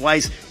happen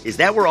twice. Is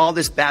that where all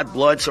this bad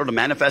blood sort of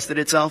manifested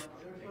itself?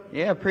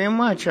 Yeah, pretty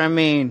much. I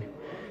mean,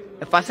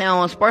 if I say I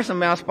want to spar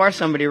somebody, I'll spar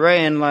somebody,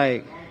 right? And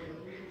like,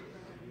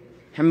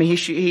 I mean,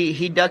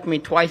 he ducked me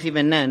twice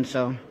even then.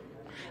 So,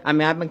 I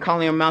mean, I've been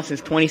calling him out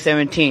since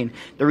 2017.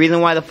 The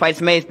reason why the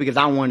fight's made is because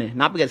I want it,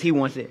 not because he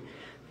wants it.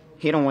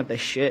 He don't want the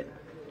shit.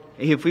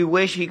 If we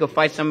wish, he could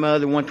fight some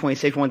other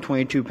 126,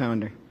 122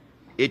 pounder.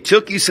 It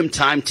took you some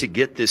time to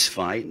get this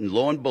fight, and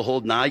lo and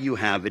behold, now you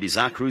have it.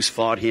 Isaac Cruz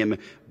fought him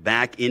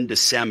back in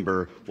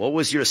December. What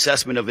was your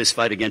assessment of his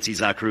fight against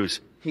Isaac Cruz?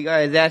 He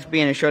got his ass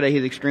beat and showed that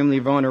he's extremely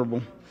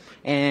vulnerable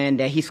and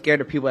that he's scared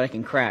of people that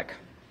can crack.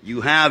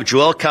 You have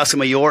Joel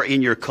Casamayor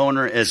in your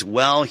corner as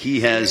well.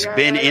 He has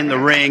been in the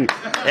ring.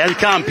 El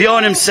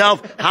Campeón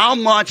himself. How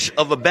much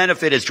of a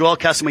benefit has Joel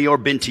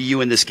Casamayor been to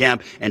you in this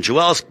camp? And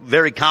Joel's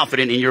very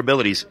confident in your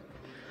abilities.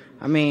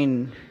 I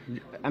mean,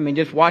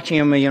 just watching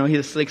him, he's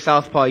a slick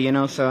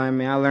southpaw, so, I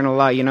mean, I learned a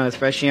lot,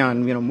 especially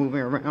on,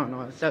 moving around and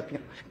all that stuff,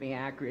 being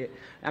accurate.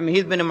 I mean,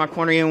 he's been in my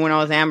corner even when I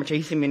was amateur.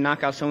 He's seen me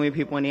knock out so many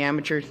people in the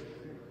amateurs.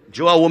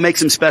 Joel, what makes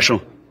him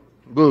special?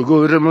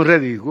 Good. I'm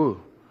ready. Good.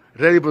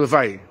 Ready for the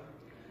fight.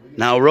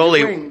 Now,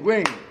 Rolly,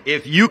 win.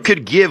 If you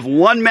could give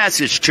one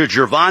message to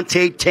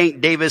Gervonta Tank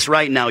Davis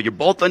right now, you're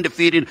both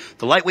undefeated.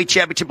 The lightweight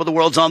championship of the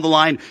world's on the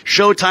line.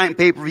 Showtime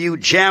pay-per-view,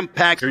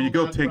 jam-packed. There you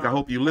go, Tank. I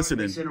hope you're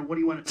listening. What do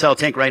you want to tell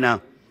Tank right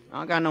now? I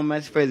don't got no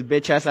message for his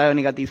bitch ass. I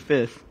only got these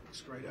fists.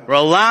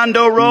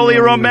 Rolando Rolly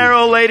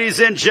Romero, ladies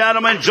and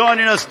gentlemen,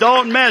 joining us.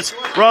 Don't miss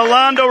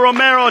Rolando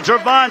Romero,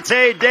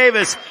 Gervonta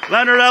Davis,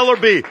 Leonard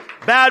Ellerby.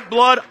 Bad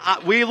blood.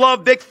 We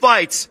love big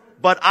fights.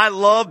 But I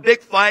love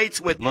big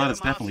fights with blood. Is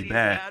definitely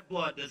bad.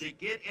 Blood. Does it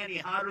get any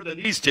hotter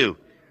than these two?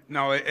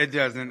 No, it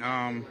doesn't.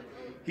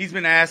 He's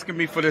been asking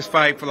me for this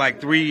fight for like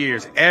 3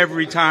 years.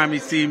 Every time he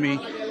see me,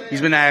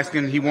 he's been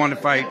asking. He want to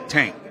fight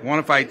Tank.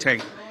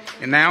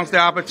 And now's the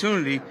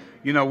opportunity.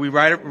 We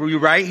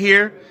right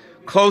here,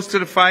 close to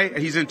the fight.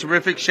 He's in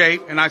terrific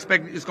shape, and I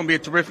expect it's going to be a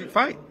terrific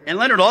fight. And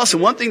Leonard, also,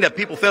 one thing that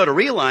people fail to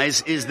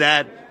realize is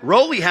that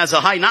Rolly has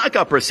a high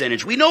knockout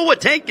percentage. We know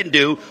what Tank can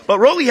do, but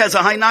Rolly has a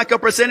high knockout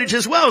percentage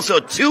as well. So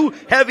two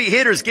heavy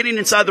hitters getting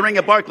inside the ring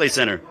at Barclays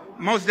Center.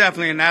 Most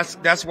definitely, and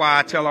that's why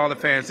I tell all the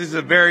fans, this is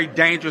a very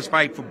dangerous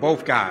fight for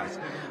both guys.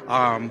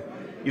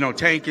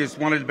 Tank is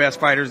one of the best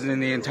fighters in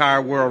the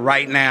entire world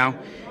right now.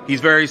 He's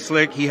very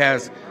slick. He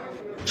has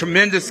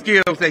tremendous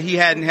skills that he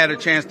hadn't had a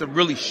chance to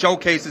really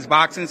showcase his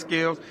boxing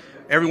skills.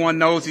 Everyone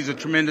knows he's a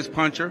tremendous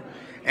puncher.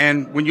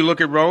 And when you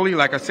look at Rolly,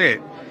 like I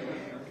said,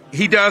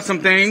 he does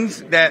some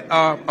things that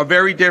are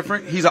very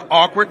different. He's an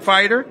awkward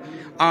fighter,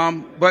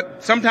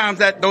 but sometimes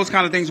those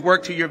kind of things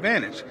work to your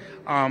advantage.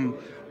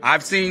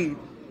 I've seen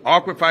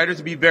awkward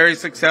fighters be very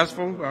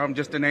successful,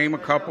 just to name a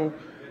couple.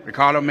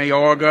 Ricardo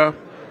Mayorga,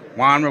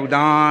 Juan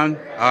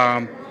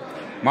Rodon,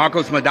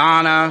 Marcos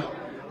Madonna.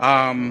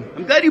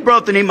 I'm glad you brought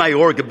up the name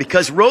Mayorga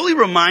because Rolly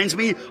reminds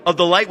me of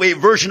the lightweight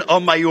version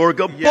of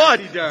Mayorga, yes,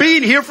 but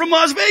being here from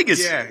Las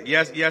Vegas.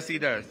 Yes, he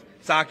does.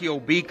 Saki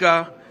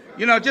Obika.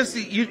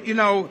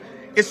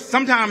 It's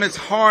sometimes it's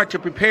hard to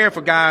prepare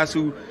for guys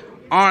who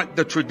aren't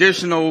the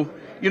traditional,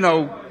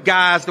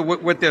 guys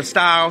with their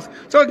styles.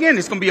 So again,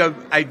 it's going to be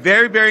a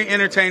very, very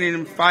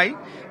entertaining fight,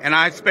 and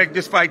I expect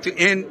this fight to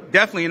end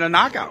definitely in a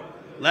knockout.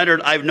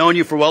 Leonard, I've known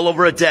you for well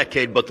over a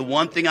decade, but the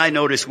one thing I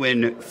noticed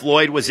when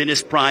Floyd was in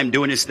his prime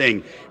doing his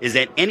thing is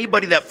that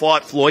anybody that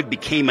fought Floyd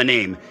became a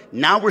name.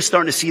 Now we're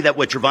starting to see that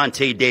with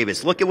Gervonta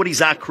Davis. Look at what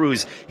Isaac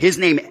Cruz, his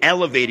name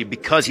elevated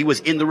because he was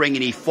in the ring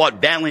and he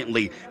fought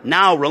valiantly.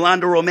 Now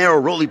Rolando Romero,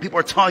 Rolly, people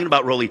are talking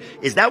about Rolly.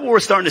 Is that what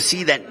we're starting to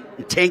see,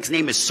 that Tank's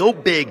name is so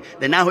big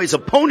that now his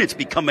opponents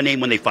become a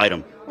name when they fight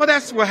him? Well,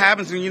 that's what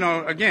happens.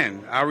 And,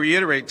 again, I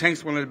reiterate,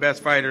 Tank's one of the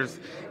best fighters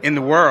in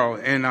the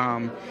world.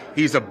 And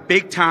he's a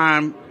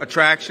big-time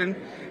attraction.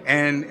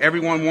 And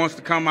everyone wants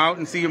to come out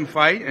and see him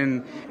fight.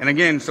 And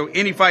again, so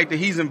any fight that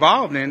he's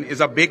involved in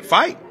is a big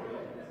fight.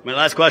 My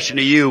last question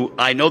to you,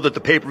 I know that the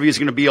pay-per-view is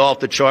going to be off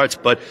the charts,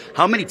 but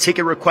how many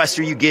ticket requests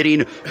are you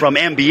getting from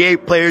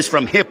NBA players,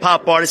 from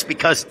hip-hop artists?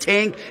 Because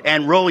Tank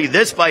and Rolly,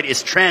 this fight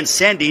is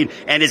transcending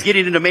and is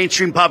getting into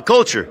mainstream pop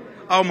culture.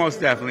 Oh,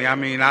 most definitely. I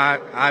mean,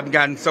 I've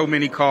gotten so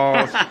many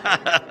calls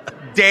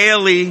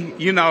daily,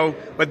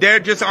 but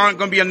there just aren't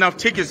going to be enough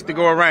tickets to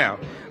go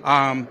around.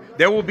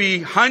 There will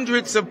be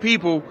hundreds of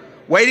people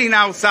waiting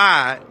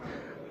outside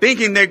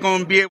thinking they're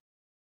going to be able.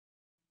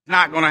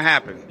 Not going to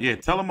happen. Yeah,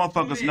 tell them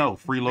motherfuckers no,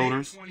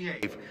 freeloaders.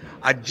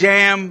 A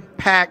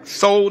jam-packed,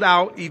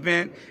 sold-out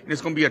event, and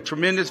it's going to be a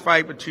tremendous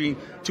fight between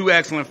two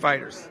excellent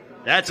fighters.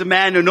 That's a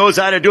man who knows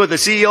how to do it. The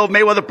CEO of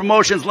Mayweather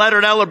Promotions,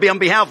 Leonard Ellerby, on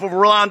behalf of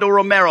Rolando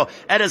Romero,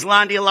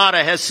 Edislandi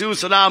Alada,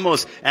 Jesus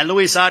Ramos, and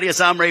Luis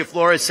Arias Amre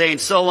Flores saying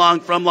so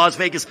long from Las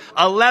Vegas.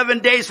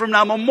 11 days from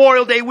now,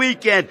 Memorial Day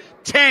weekend,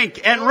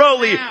 Tank and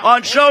Rolly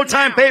on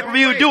Showtime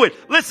pay-per-view. Do it.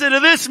 Listen to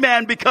this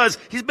man because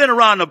he's been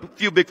around a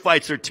few big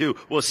fights or two.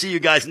 We'll see you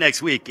guys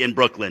next week in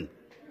Brooklyn.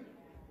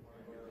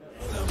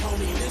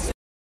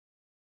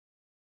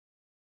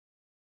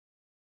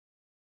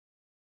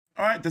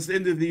 All right, that's the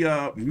end of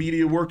the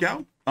media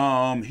workout.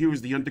 Here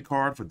is the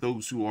undercard for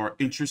those who are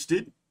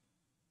interested.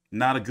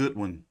 Not a good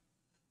one.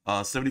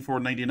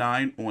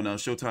 $74.99 on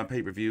Showtime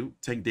pay-per-view.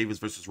 Tank Davis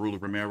versus Rolly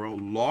Romero.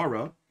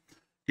 Laura.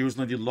 Here's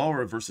Lindy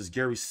Laura versus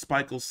Gary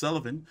Spikel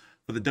Sullivan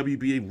for the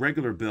WBA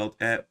regular belt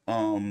at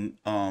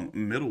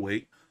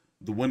middleweight.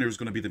 The winner is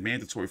going to be the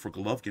mandatory for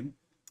Golovkin.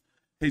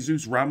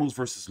 Jesus Ramos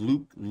versus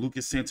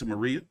Lucas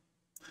Santamaria.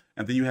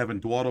 And then you have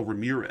Eduardo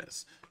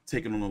Ramirez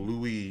taking on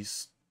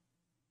Luis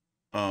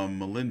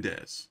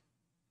Melendez.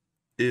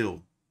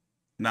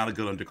 Not a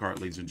good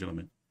undercard, ladies and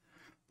gentlemen.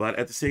 But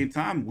at the same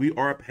time, we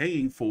are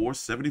paying for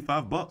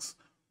 $75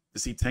 to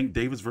see Tank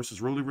Davis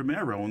versus Rolly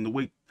Romero. And the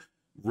way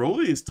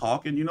Rolly is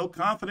talking,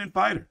 confident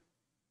fighter.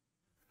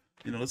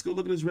 Let's go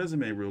look at his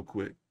resume real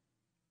quick.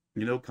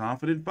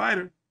 Confident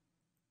fighter.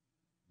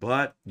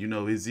 But,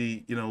 is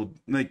he,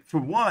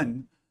 for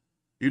one,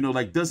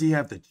 does he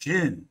have the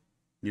chin?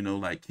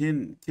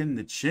 Can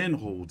the chin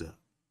hold up?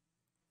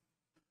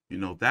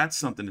 That's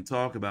something to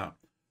talk about.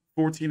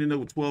 14-0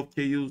 with 12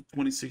 KOs,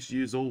 26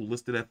 years old,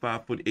 listed at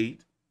 5'8".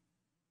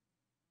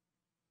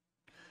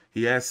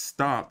 He has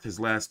stopped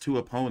his last two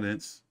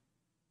opponents.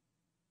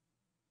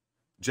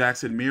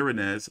 Jackson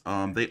Miranez,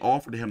 they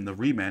offered him the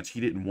rematch.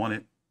 He didn't want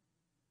it.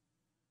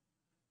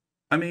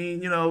 I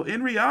mean,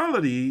 in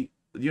reality,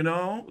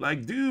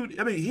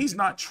 dude, he's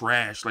not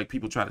trash like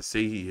people try to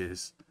say he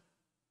is.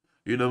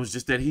 It's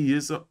just that he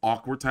is an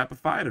awkward type of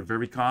fighter,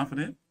 very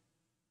confident.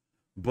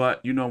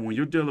 But, when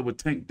you're dealing with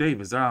Tank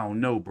Davis, I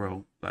don't know,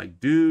 bro.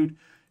 Dude,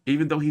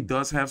 even though he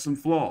does have some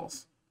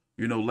flaws,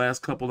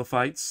 last couple of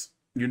fights,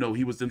 he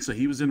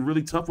was in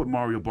really tough with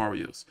Mario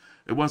Barrios.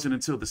 It wasn't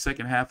until the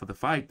second half of the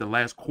fight, the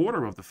last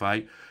quarter of the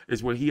fight,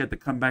 is where he had to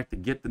come back to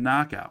get the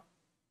knockout.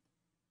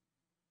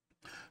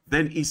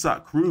 Then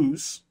Isaac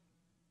Cruz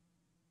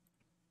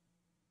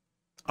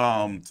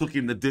took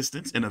him the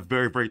distance in a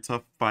very, very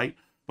tough fight.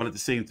 But at the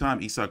same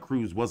time, Isaac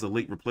Cruz was a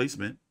late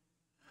replacement.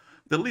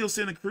 The Leo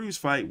Santa Cruz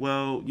fight,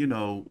 well,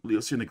 Leo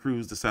Santa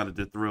Cruz decided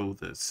to throw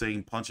the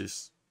same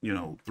punches,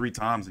 3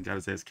 times and got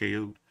his ass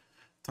KO'd.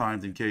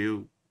 Timed and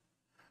KO'd.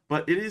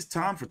 But it is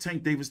time for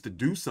Tank Davis to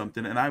do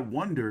something. And I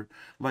wonder,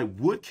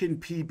 what can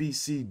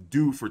PBC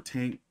do for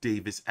Tank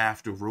Davis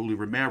after Rolly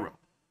Romero?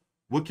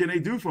 What can they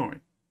do for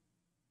him?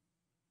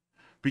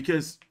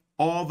 Because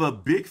all the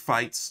big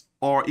fights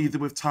are either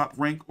with Top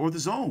Rank or the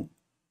Zone.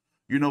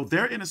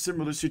 They're in a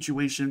similar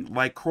situation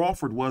like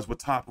Crawford was with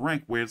Top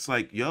Rank, where it's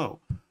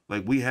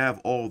we have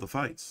all the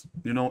fights,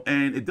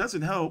 and it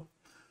doesn't help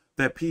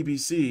that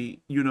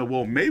PBC,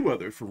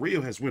 Mayweather, for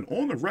real, has went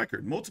on the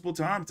record multiple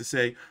times to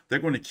say they're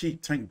going to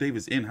keep Tank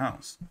Davis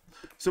in-house.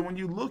 So when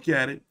you look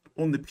at it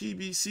on the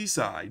PBC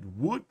side,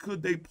 what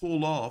could they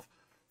pull off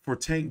for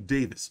Tank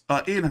Davis?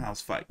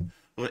 In-house fight.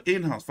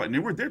 In-house fight.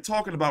 And they're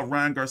talking about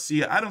Ryan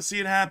Garcia. I don't see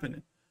it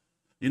happening.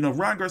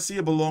 Ryan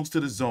Garcia belongs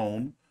to the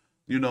Zone,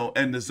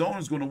 and the Zone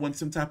is going to want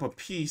some type of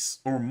piece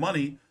or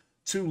money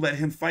to let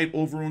him fight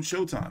over on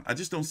Showtime. I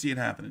just don't see it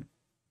happening.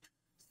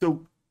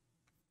 So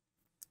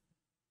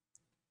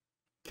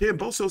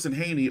Kambosos and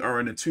Haney are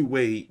in a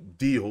two-way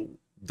deal.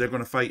 They're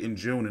going to fight in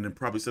June and then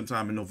probably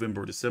sometime in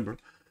November or December.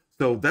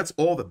 So that's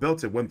all the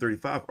belts at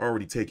 135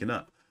 already taken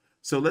up.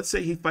 So let's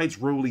say he fights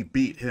Rolly,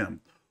 beat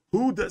him.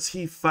 Who does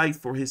he fight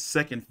for his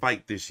second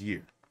fight this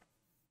year?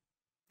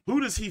 Who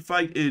does he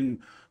fight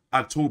in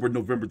October,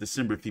 November,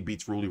 December if he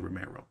beats Rolly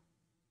Romero.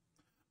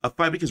 A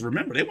fight, because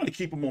remember, they want to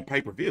keep him on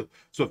pay-per-view.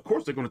 So, of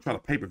course, they're going to try to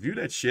pay-per-view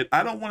that shit.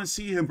 I don't want to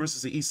see him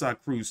versus the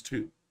Eastside Cruz,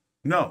 too.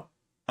 No.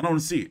 I don't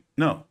want to see it.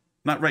 No.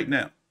 Not right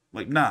now.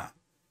 Like, nah.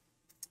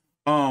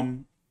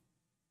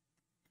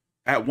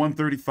 At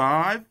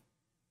 135,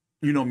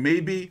 you know,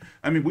 maybe,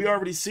 I mean, we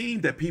already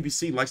seen that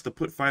PBC likes to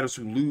put fighters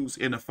who lose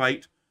in a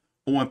fight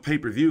on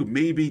pay-per-view.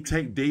 Maybe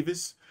Tank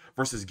Davis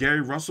versus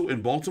Gary Russell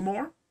in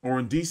Baltimore or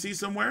in DC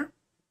somewhere.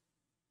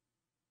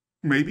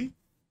 Maybe.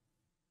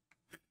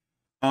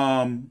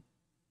 I'm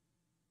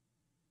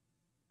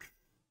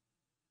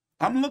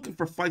looking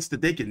for fights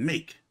that they can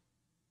make.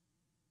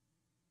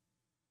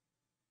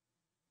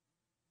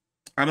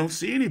 I don't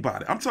see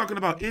anybody. I'm talking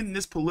about in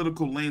this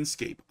political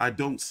landscape. I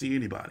don't see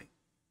anybody.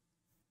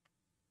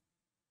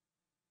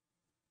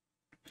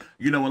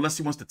 You know, unless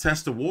he wants to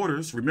test the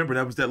waters. Remember,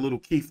 that was that little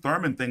Keith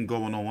Thurman thing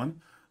going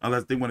on.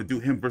 Unless they want to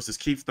do him versus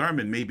Keith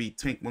Thurman. Maybe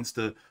Tank wants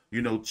to,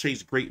 you know,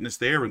 chase greatness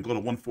there and go to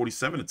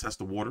 147 to test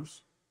the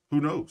waters.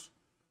 Who knows?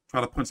 Try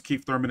to punch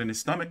Keith Thurman in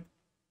his stomach.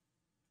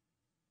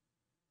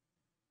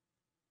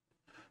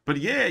 But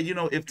yeah, you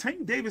know, if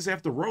Tank Davis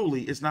after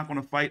Rolly is not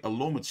going to fight a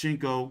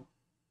Lomachenko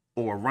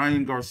or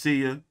Ryan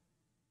Garcia,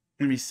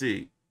 let me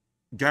see.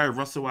 Gary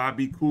Russell I'd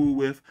be cool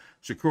with.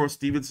 Shakur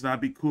Stevenson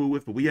I'd be cool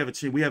with. But we have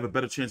a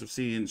better chance of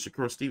seeing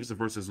Shakur Stevenson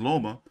versus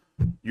Loma,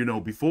 you know,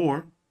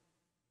 before.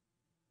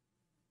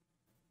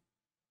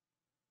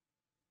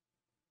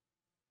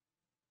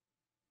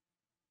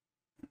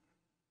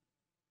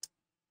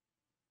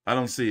 I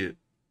don't see it.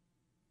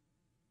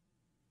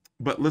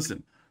 But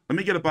listen, let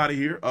me get up out of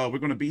here. We're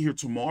going to be here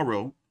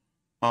tomorrow.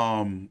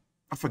 I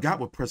forgot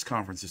what press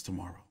conference is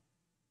tomorrow.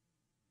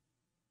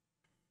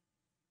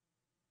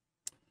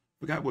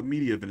 Forgot what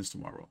media event is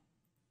tomorrow.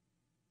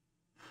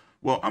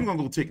 Well, I'm going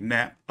to go take a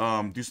nap,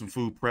 do some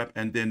food prep,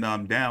 and then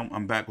I'm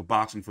back with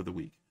boxing for the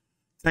week.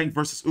 Tank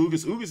versus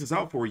Ugas. Ugas is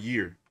out for a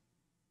year.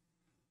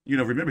 You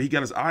know, remember, he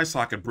got his eye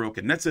socket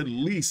broken. That's at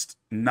least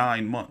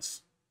 9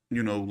 months.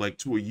 You know, like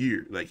to a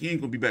year. Like, he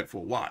ain't gonna be back for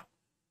a while.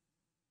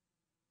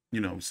 You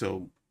know,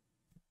 so,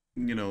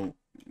 you know,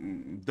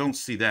 don't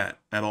see that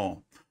at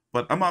all.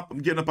 But I'm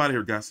getting up out of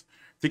here, guys.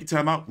 Take your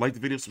time out, like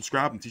the video,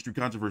 subscribe, and teach through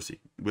controversy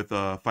with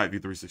Fight View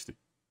 360.